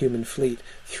sees the human fleet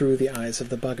through the eyes of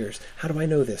the buggers. How do I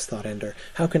know this, thought Ender?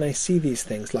 How can I see these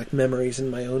things like memories in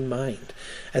my own mind?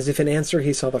 As if in answer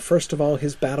he saw the first of all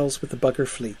his battles with the bugger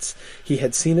fleets. He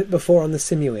had seen it before on the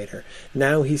simulator.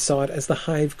 Now he saw it as the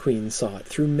Hive Queen saw it,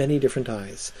 through many different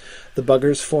eyes. The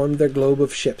buggers formed their globe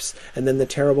of ships, and then the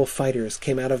terrible fighters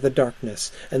came out of the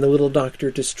darkness, and the little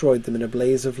doctor destroyed them in a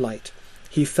blaze of light.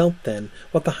 He felt then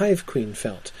what the Hive Queen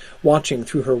felt, watching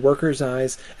through her workers'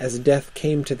 eyes as death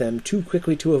came to them too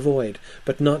quickly to avoid,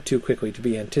 but not too quickly to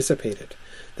be anticipated.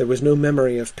 There was no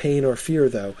memory of pain or fear,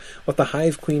 though. What the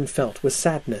Hive Queen felt was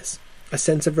sadness, a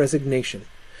sense of resignation.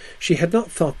 She had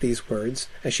not thought these words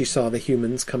as she saw the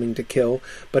humans coming to kill,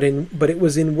 but it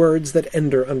was in words that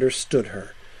Ender understood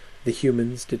her. The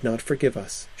humans did not forgive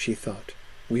us, she thought.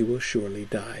 We will surely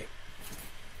die.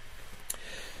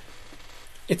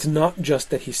 It's not just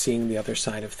that he's seeing the other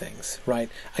side of things, right?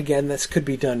 Again, this could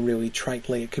be done really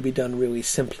tritely. It could be done really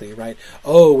simply, right?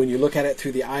 Oh, when you look at it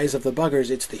through the eyes of the buggers,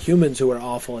 it's the humans who are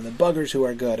awful and the buggers who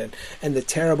are good, and the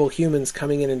terrible humans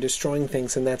coming in and destroying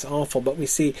things, and that's awful. But we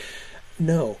see,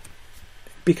 no,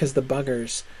 because the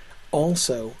buggers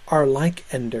also are like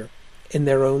Ender in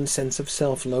their own sense of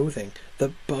self-loathing.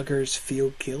 The buggers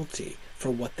feel guilty for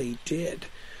what they did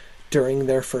during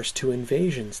their first two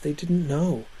invasions. They didn't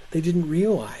know. They didn't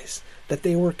realize that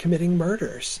they were committing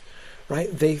murders,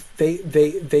 right? They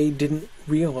didn't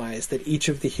realize that each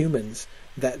of the humans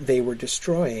that they were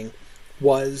destroying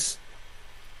was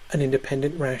an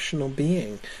independent, rational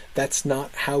being. That's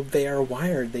not how they are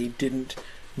wired. They didn't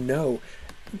know.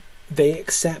 They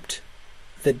accept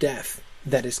the death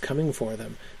that is coming for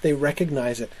them. They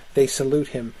recognize it. They salute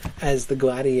him as the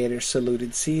gladiators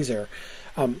saluted Caesar.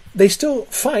 They still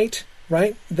fight,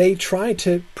 right? They try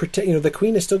to protect, the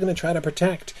Queen is still going to try to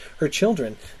protect her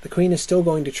children. The Queen is still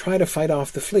going to try to fight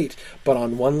off the fleet. But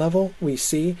on one level, we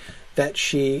see that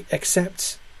she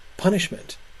accepts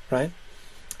punishment, right?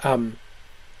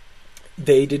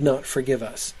 They did not forgive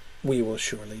us. We will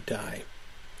surely die.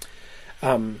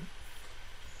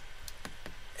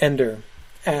 Ender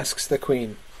asks the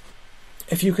Queen,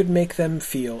 if you could make them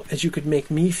feel as you could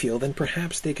make me feel, then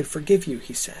perhaps they could forgive you,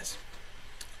 he says.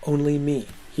 Only me,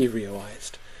 he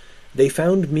realized. They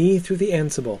found me through the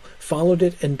Ansible, followed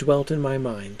it, and dwelt in my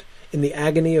mind. In the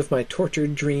agony of my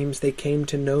tortured dreams they came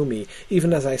to know me,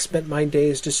 even as I spent my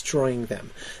days destroying them.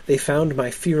 They found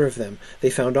my fear of them. They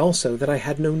found also that I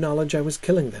had no knowledge I was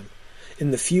killing them. In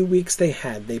the few weeks they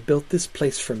had, they built this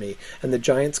place for me, and the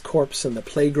giant's corpse, and the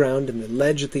playground, and the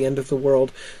ledge at the end of the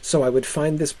world, so I would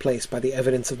find this place by the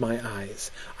evidence of my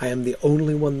eyes. I am the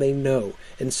only one they know,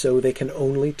 and so they can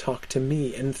only talk to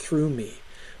me and through me.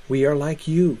 We are like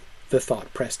you, the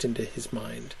thought pressed into his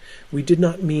mind. We did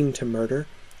not mean to murder.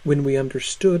 When we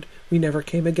understood, we never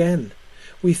came again.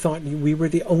 We thought we were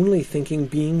the only thinking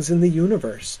beings in the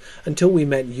universe, until we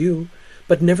met you.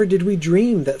 But never did we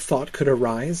dream that thought could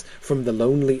arise from the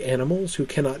lonely animals who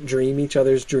cannot dream each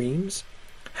other's dreams.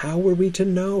 How were we to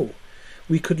know?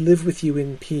 We could live with you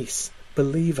in peace.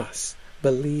 Believe us,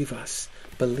 believe us,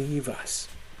 believe us.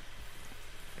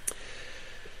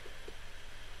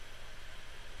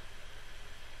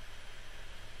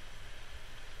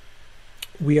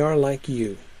 We are like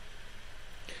you.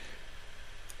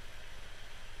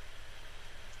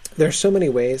 There are so many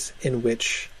ways in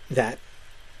which that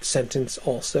sentence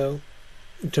also,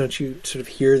 don't you sort of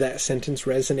hear that sentence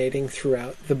resonating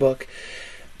throughout the book?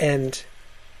 And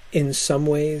in some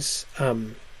ways,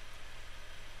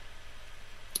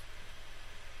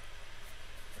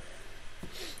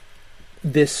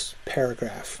 this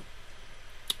paragraph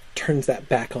turns that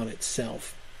back on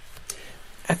itself.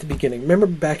 At the beginning, remember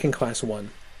back in class 1,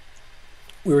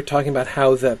 we were talking about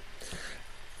how the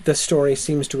the story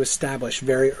seems to establish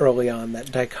very early on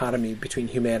that dichotomy between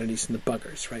humanities and the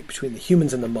buggers, right? Between the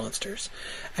humans and the monsters.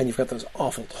 And you've got those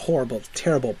awful, horrible,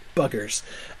 terrible buggers.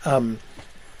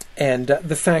 And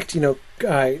the fact,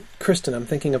 Kristen, I'm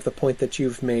thinking of the point that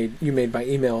you made by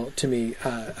email to me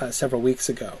several weeks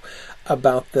ago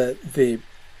about the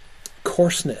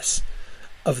coarseness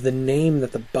of the name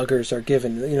that the buggers are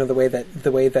given. The way that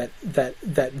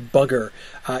bugger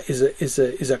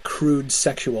is a crude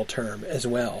sexual term as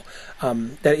well.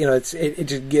 It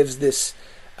just gives this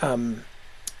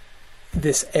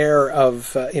this air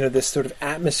of this sort of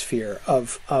atmosphere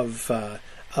of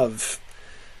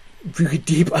really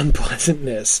deep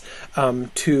unpleasantness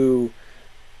to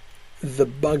the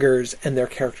buggers and their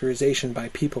characterization by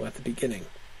people at the beginning.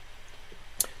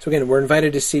 So again, we're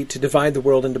invited to divide the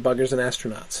world into buggers and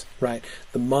astronauts, right?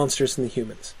 The monsters and the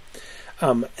humans.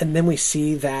 And then we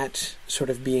see that sort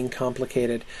of being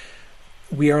complicated.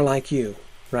 We are like you,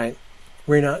 right?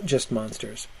 We're not just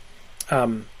monsters.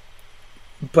 But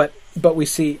we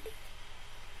see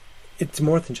it's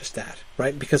more than just that,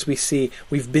 right? Because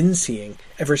we've been seeing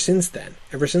ever since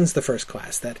the first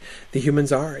class, that the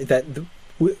humans are,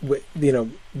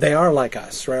 they are like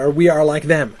us, right? Or we are like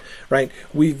them, right?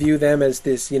 We view them as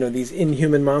these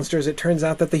inhuman monsters. It turns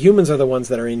out that the humans are the ones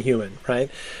that are inhuman, right?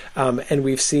 And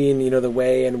we've seen, the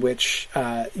way in which,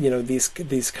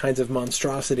 these kinds of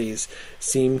monstrosities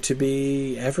seem to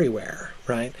be everywhere,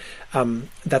 right?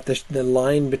 That the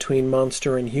line between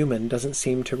monster and human doesn't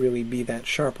seem to really be that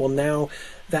sharp. Well, now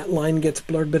that line gets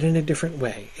blurred, but in a different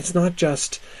way. It's not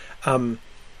just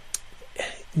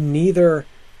neither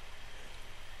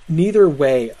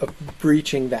way of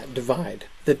breaching that divide,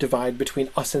 the divide between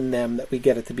us and them that we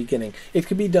get at the beginning. It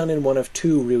could be done in one of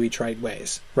two really trite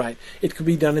ways, right? It could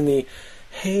be done in the,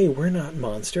 hey, we're not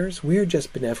monsters, we're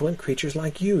just benevolent creatures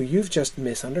like you. You've just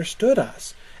misunderstood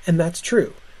us. And that's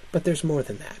true, but there's more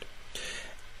than that.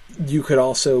 You could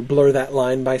also blur that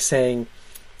line by saying,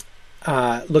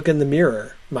 look in the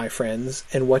mirror, my friends,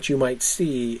 and what you might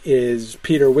see is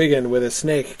Peter Wiggin with a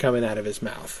snake coming out of his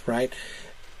mouth, right?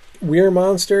 We're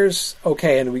monsters,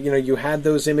 okay, and you had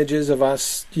those images of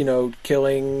us,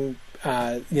 killing,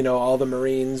 all the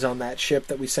Marines on that ship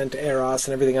that we sent to Eros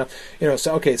and everything else,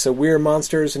 so we're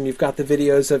monsters, and you've got the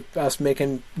videos of us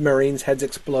making Marines' heads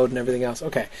explode and everything else.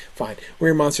 Okay, fine,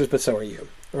 we're monsters, but so are you,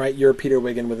 right? You're Peter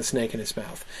Wiggin with a snake in his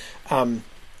mouth.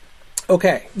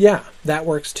 Okay, yeah, that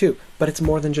works too, but it's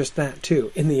more than just that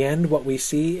too. In the end, what we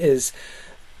see is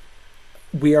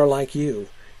we are like you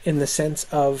in the sense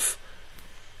of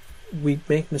we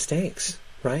make mistakes,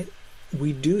 right?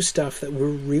 We do stuff that we're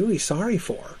really sorry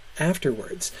for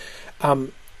afterwards.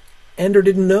 Ender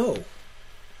didn't know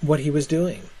what he was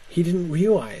doing. He didn't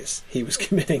realize he was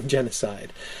committing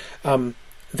genocide.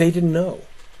 They didn't know.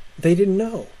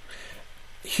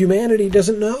 Humanity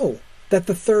doesn't know that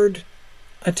the third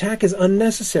attack is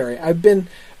unnecessary. I've been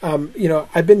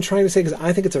trying to say, because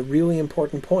I think it's a really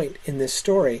important point in this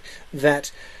story,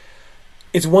 that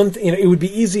it's one thing, it would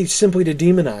be easy simply to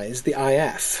demonize the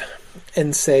IF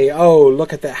and say, oh,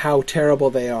 look at how terrible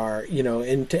they are,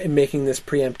 in making this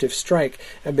preemptive strike.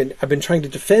 I've been trying to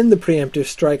defend the preemptive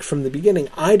strike from the beginning.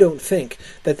 I don't think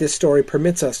that this story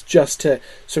permits us just to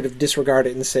sort of disregard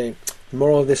it and say, the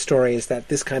moral of this story is that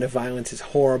this kind of violence is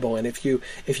horrible, and if you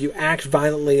act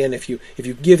violently and if you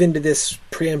give into this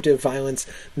preemptive violence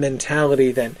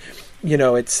mentality, then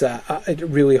it's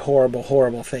really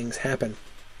horrible things happen.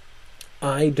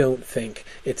 I don't think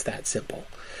it's that simple.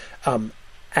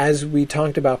 As we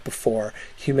talked about before,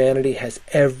 humanity has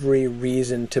every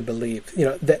reason to believe,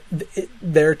 that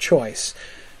their choice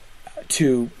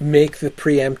to make the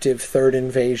preemptive third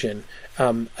invasion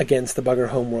against the bugger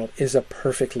homeworld is a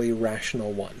perfectly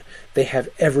rational one. They have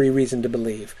every reason to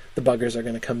believe the buggers are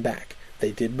going to come back.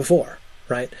 They did before,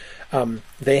 right?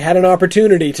 They had an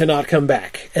opportunity to not come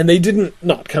back, and they didn't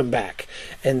not come back.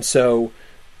 And so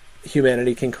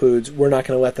humanity concludes, we're not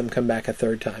going to let them come back a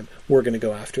third time. We're going to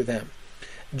go after them.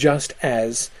 Just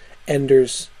as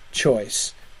Ender's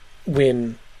choice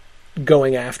when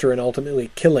going after and ultimately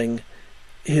killing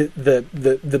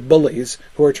the bullies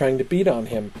who are trying to beat on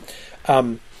him,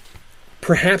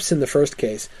 perhaps in the first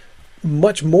case,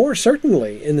 much more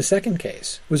certainly in the second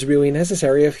case, was really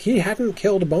necessary. If he hadn't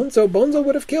killed Bonzo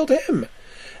would have killed him.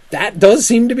 That does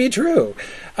seem to be true.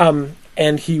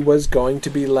 And he was going to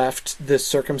be left, this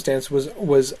circumstance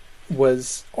was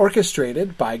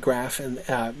orchestrated by Graf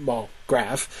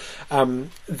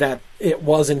that it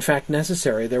was in fact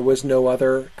necessary. There was no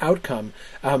other outcome.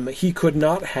 He could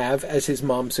not have, as his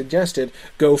mom suggested,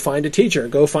 go find a teacher,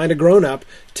 go find a grown-up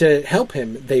to help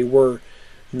him. They were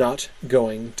not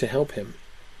going to help him.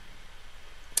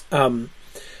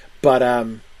 But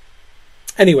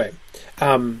anyway,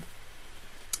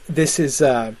 this is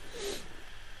at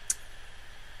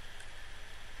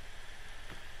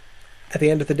the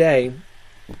end of the day,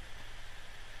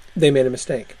 they made a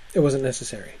mistake. It wasn't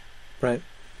necessary, right?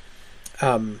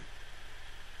 How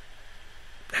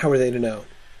were they to know?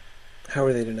 How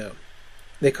were they to know?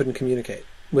 They couldn't communicate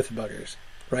with the buggers,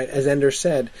 right? As Ender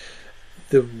said,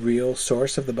 the real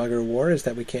source of the bugger war is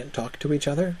that we can't talk to each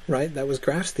other, right? That was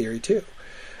Graff's theory too.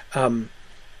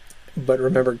 But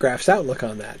remember Graff's outlook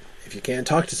on that. If you can't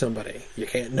talk to somebody, you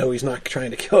can't know he's not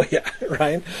trying to kill you,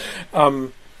 right?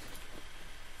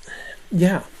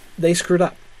 Yeah, they screwed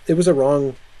up. It was a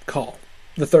wrong call.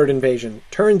 The third invasion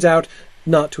turns out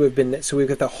not to have been... So we've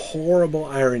got the horrible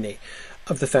irony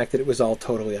of the fact that it was all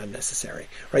totally unnecessary,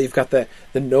 right? You've got the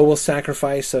noble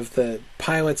sacrifice of the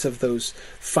pilots of those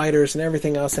fighters and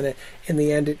everything else, and in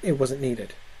the end, it wasn't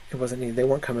needed. It wasn't needed. They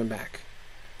weren't coming back.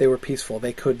 They were peaceful.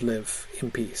 They could live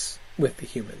in peace with the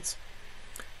humans.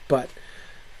 But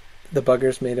the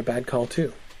buggers made a bad call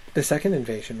too. The second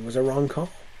invasion was a wrong call.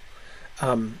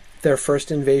 Their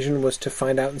first invasion was to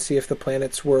find out and see if the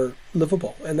planets were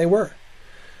livable, and they were.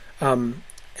 And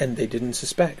they didn't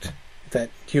suspect that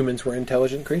humans were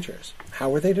intelligent creatures. How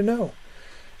were they to know?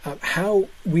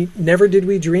 Never did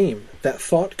we dream that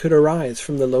thought could arise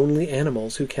from the lonely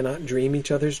animals who cannot dream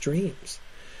each other's dreams.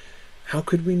 How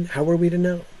were we to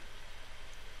know?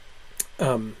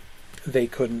 They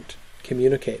couldn't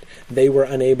communicate. They were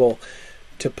unable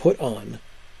to put on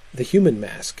the human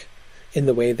mask in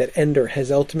the way that Ender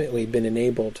has ultimately been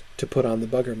enabled to put on the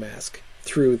bugger mask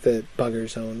through the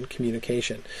bugger's own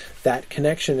communication. That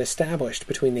connection established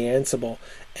between the Ansible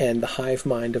and the hive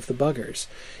mind of the buggers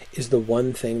is the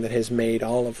one thing that has made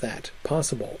all of that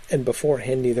possible. And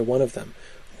beforehand, neither one of them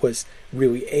was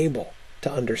really able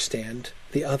to understand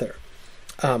the other.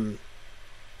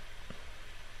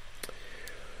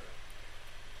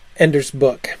 Ender's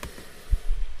book.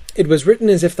 It was written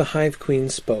as if the Hive Queen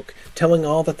spoke, telling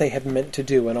all that they had meant to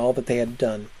do and all that they had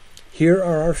done. Here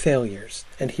are our failures,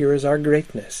 and here is our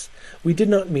greatness. We did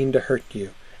not mean to hurt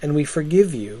you, and we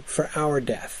forgive you for our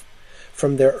death.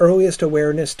 From their earliest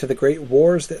awareness to the great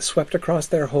wars that swept across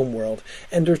their homeworld,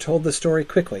 Ender told the story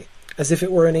quickly, as if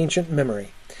it were an ancient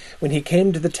memory. When he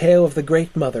came to the tale of the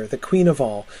Great Mother, the Queen of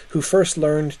all, who first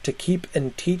learned to keep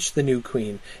and teach the new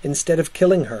queen, instead of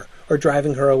killing her or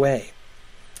driving her away.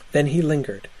 Then he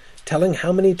lingered, telling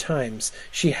how many times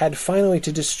she had finally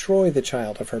to destroy the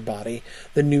child of her body,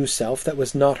 the new self that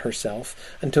was not herself,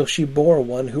 until she bore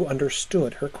one who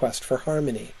understood her quest for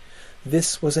harmony.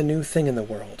 This was a new thing in the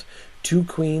world. Two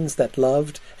queens that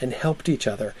loved and helped each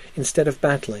other instead of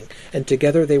battling, and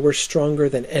together they were stronger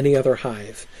than any other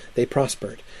hive. They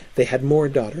prospered. They had more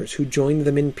daughters who joined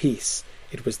them in peace.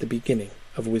 It was the beginning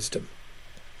of wisdom.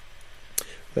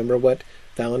 Remember what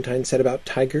Valentine said about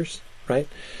tigers, right?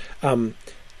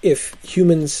 If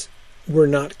humans were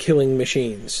not killing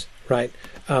machines, right?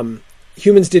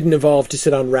 Humans didn't evolve to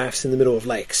sit on rafts in the middle of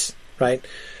lakes, right?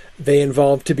 They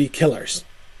evolved to be killers.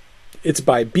 It's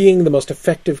by being the most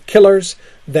effective killers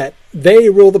that they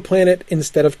rule the planet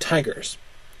instead of tigers.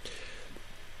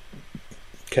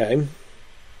 Okay.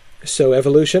 So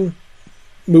evolution,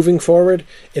 moving forward.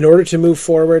 In order to move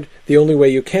forward, the only way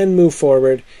you can move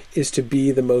forward is to be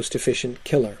the most efficient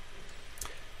killer.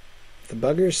 The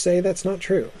buggers say that's not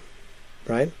true,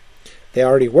 right? They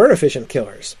already were efficient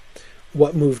killers.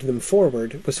 What moved them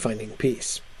forward was finding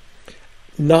peace.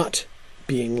 Not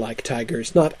being like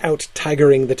tigers, not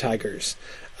out-tigering the tigers,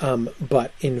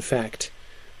 but in fact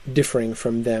differing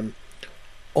from them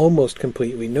almost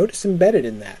completely. Notice embedded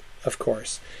in that, of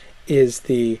course, is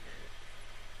the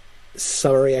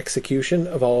summary execution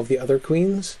of all of the other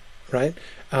queens, right?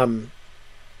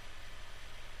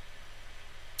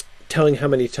 Telling how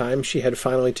many times she had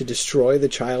finally to destroy the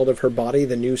child of her body,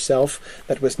 the new self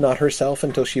that was not herself,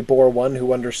 until she bore one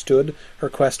who understood her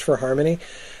quest for harmony.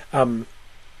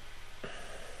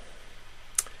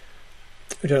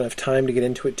 We don't have time to get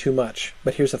into it too much,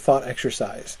 but here's a thought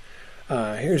exercise.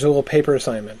 Here's a little paper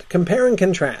assignment. Compare and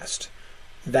contrast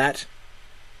that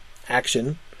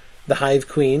action, the Hive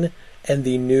Queen and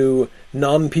the new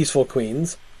non-peaceful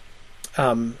queens,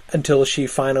 until she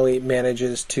finally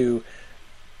manages to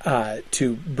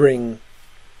bring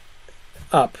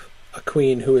up a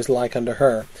queen who is like unto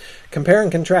her. Compare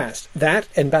and contrast that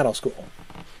and Battle School.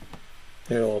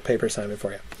 There's a little paper assignment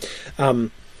for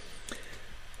you.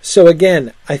 So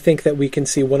again, I think that we can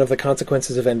see one of the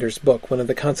consequences of Ender's book, one of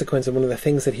the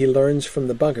things that he learns from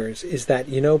the buggers is that,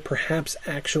 perhaps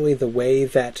actually the way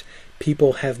that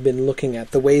people have been looking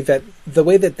at, the way that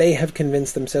they have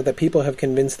convinced themselves, that people have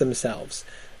convinced themselves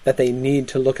that they need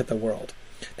to look at the world,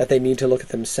 that they need to look at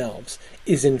themselves,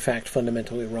 is in fact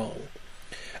fundamentally wrong.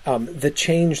 The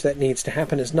change that needs to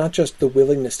happen is not just the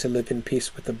willingness to live in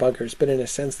peace with the buggers, but in a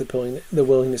sense the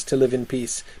willingness to live in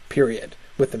peace, period,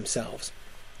 with themselves.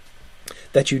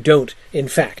 That you don't, in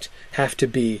fact, have to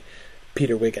be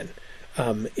Peter Wiggin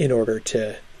in order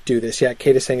to do this. Yeah,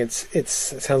 Kate is saying it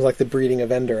sounds like the breeding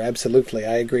of Ender. Absolutely,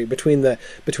 I agree. Between the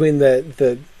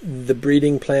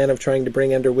breeding plan of trying to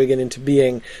bring Ender Wiggin into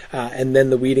being, and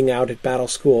then the weeding out at Battle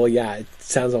School, yeah, it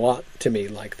sounds a lot to me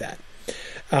like that.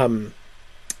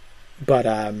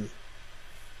 But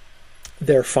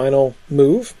their final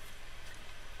move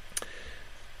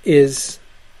is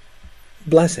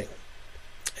blessing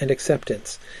and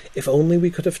acceptance. If only we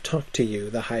could have talked to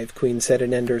you, the Hive Queen said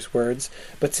in Ender's words,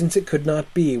 but since it could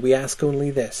not be, we ask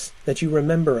only this, that you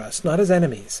remember us, not as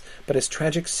enemies, but as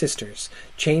tragic sisters,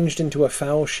 changed into a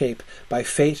foul shape by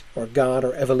fate or God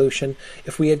or evolution.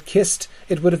 If we had kissed,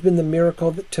 it would have been the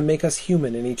miracle to make us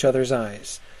human in each other's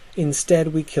eyes.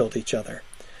 Instead, we killed each other.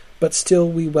 But still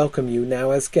we welcome you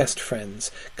now as guest friends.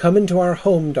 Come into our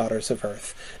home, daughters of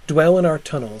Earth. Dwell in our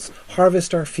tunnels.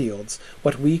 Harvest our fields.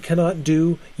 What we cannot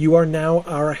do, you are now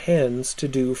our hands to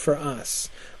do for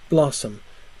us. Blossom,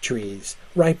 trees.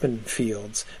 Ripen,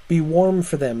 fields. Be warm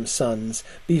for them, suns.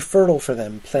 Be fertile for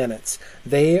them, planets.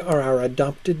 They are our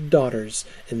adopted daughters,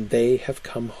 and they have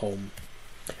come home.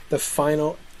 The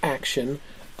final action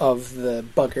of the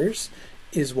buggers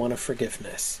is one of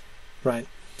forgiveness, right?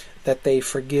 That they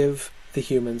forgive the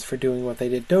humans for doing what they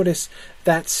did. Notice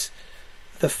that's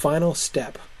the final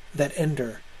step that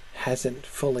Ender hasn't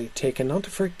fully taken. Not to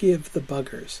forgive the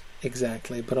buggers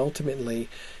exactly, but ultimately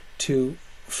to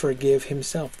forgive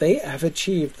himself. They have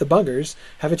achieved, the buggers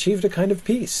have achieved a kind of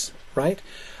peace, right?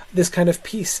 This kind of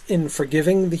peace in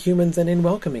forgiving the humans and in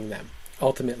welcoming them.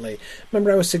 Ultimately.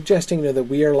 Remember I was suggesting that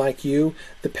we are like you,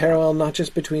 the parallel not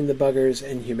just between the buggers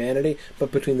and humanity,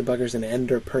 but between the buggers and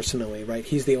Ender personally, right?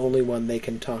 He's the only one they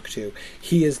can talk to.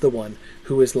 He is the one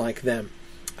who is like them,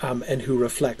 and who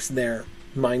reflects their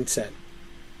mindset.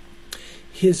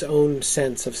 His own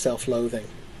sense of self-loathing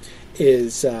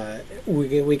is,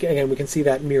 we can see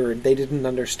that mirrored. They didn't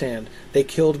understand. They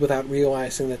killed without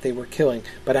realizing that they were killing,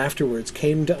 but afterwards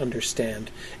came to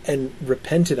understand and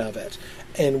repented of it,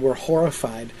 and were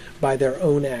horrified by their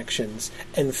own actions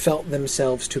and felt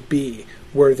themselves to be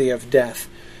worthy of death.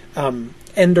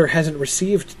 Ender hasn't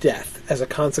received death as a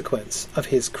consequence of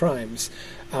his crimes,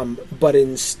 but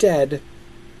instead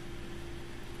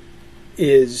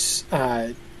is,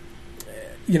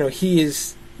 he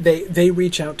is. They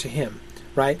reach out to him,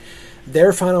 right?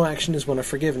 Their final action is one of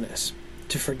forgiveness,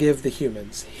 to forgive the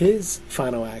humans. His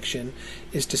final action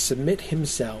is to submit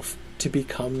himself to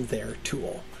become their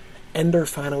tool. Ender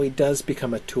finally does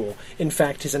become a tool. In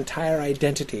fact, his entire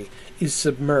identity is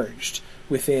submerged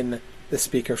within the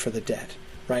Speaker for the Dead,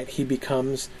 right? He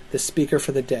becomes the Speaker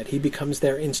for the Dead. He becomes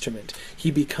their instrument. He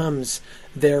becomes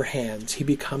their hands. He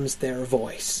becomes their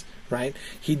voice, right?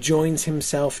 He joins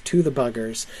himself to the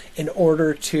buggers in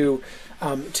order to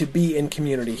be in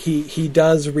community. He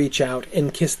does reach out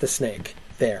and kiss the snake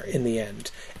there in the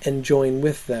end and join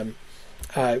with them,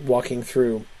 walking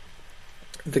through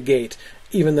the gate.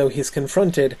 Even though he's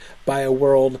confronted by a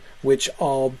world which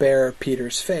all bear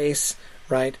Peter's face,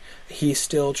 right, he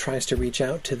still tries to reach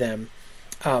out to them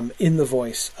in the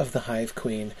voice of the Hive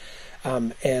Queen.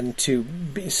 And to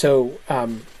be so,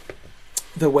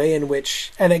 the way in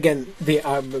which, and again, the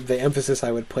emphasis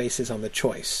I would place is on the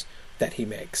choice that he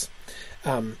makes.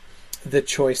 The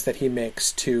choice that he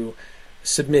makes to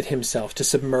submit himself, to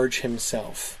submerge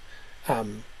himself,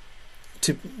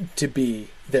 to be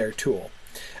their tool.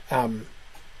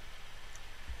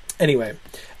 Anyway,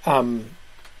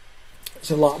 there's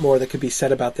a lot more that could be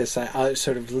said about this. I'll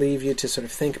sort of leave you to sort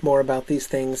of think more about these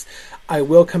things. I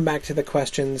will come back to the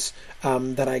questions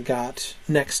that I got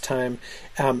next time.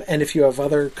 And if you have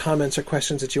other comments or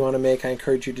questions that you want to make, I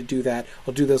encourage you to do that.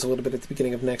 I'll do those a little bit at the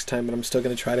beginning of next time, but I'm still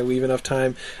going to try to leave enough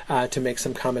time to make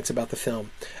some comments about the film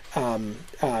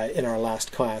in our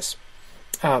last class.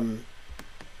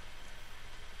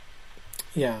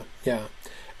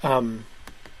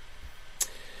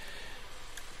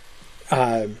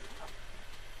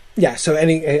 So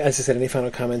as I said, any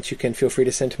final comments you can feel free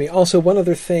to send to me. Also, one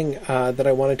other thing that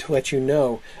I wanted to let you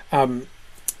know,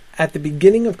 at the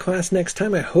beginning of class next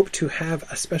time, I hope to have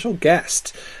a special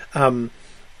guest.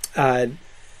 Mythgard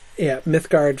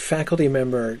faculty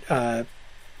member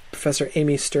Professor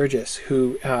Amy Sturgis,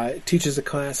 who teaches a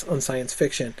class on science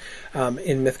fiction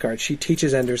in Mythgard. She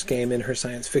teaches Ender's Game in her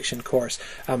science fiction course,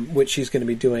 which she's going to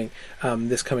be doing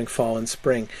this coming fall and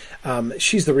spring.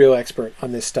 She's the real expert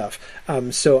on this stuff.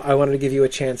 So I wanted to give you a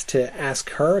chance to ask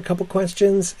her a couple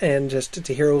questions and just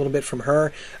to hear a little bit from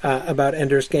her about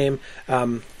Ender's Game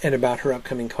and about her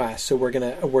upcoming class. So we're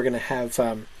gonna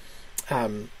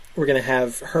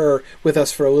have her with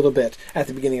us for a little bit at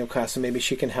the beginning of class, so maybe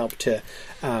she can help to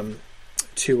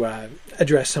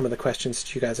address some of the questions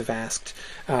that you guys have asked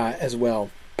as well.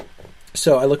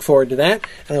 So I look forward to that,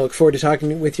 and I look forward to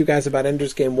talking with you guys about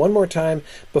Ender's Game one more time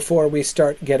before we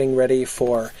start getting ready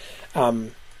for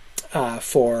the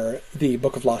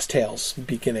Book of Lost Tales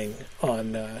beginning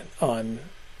on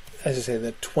as I say,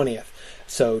 the 20th.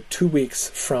 So 2 weeks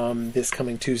from this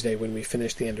coming Tuesday when we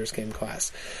finish the Ender's Game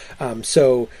class.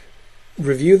 So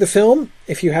review the film.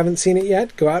 If you haven't seen it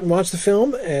yet, go out and watch the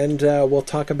film, and we'll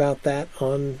talk about that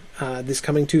on this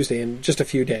coming Tuesday in just a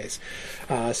few days.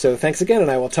 So thanks again, and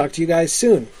I will talk to you guys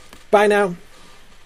soon. Bye now.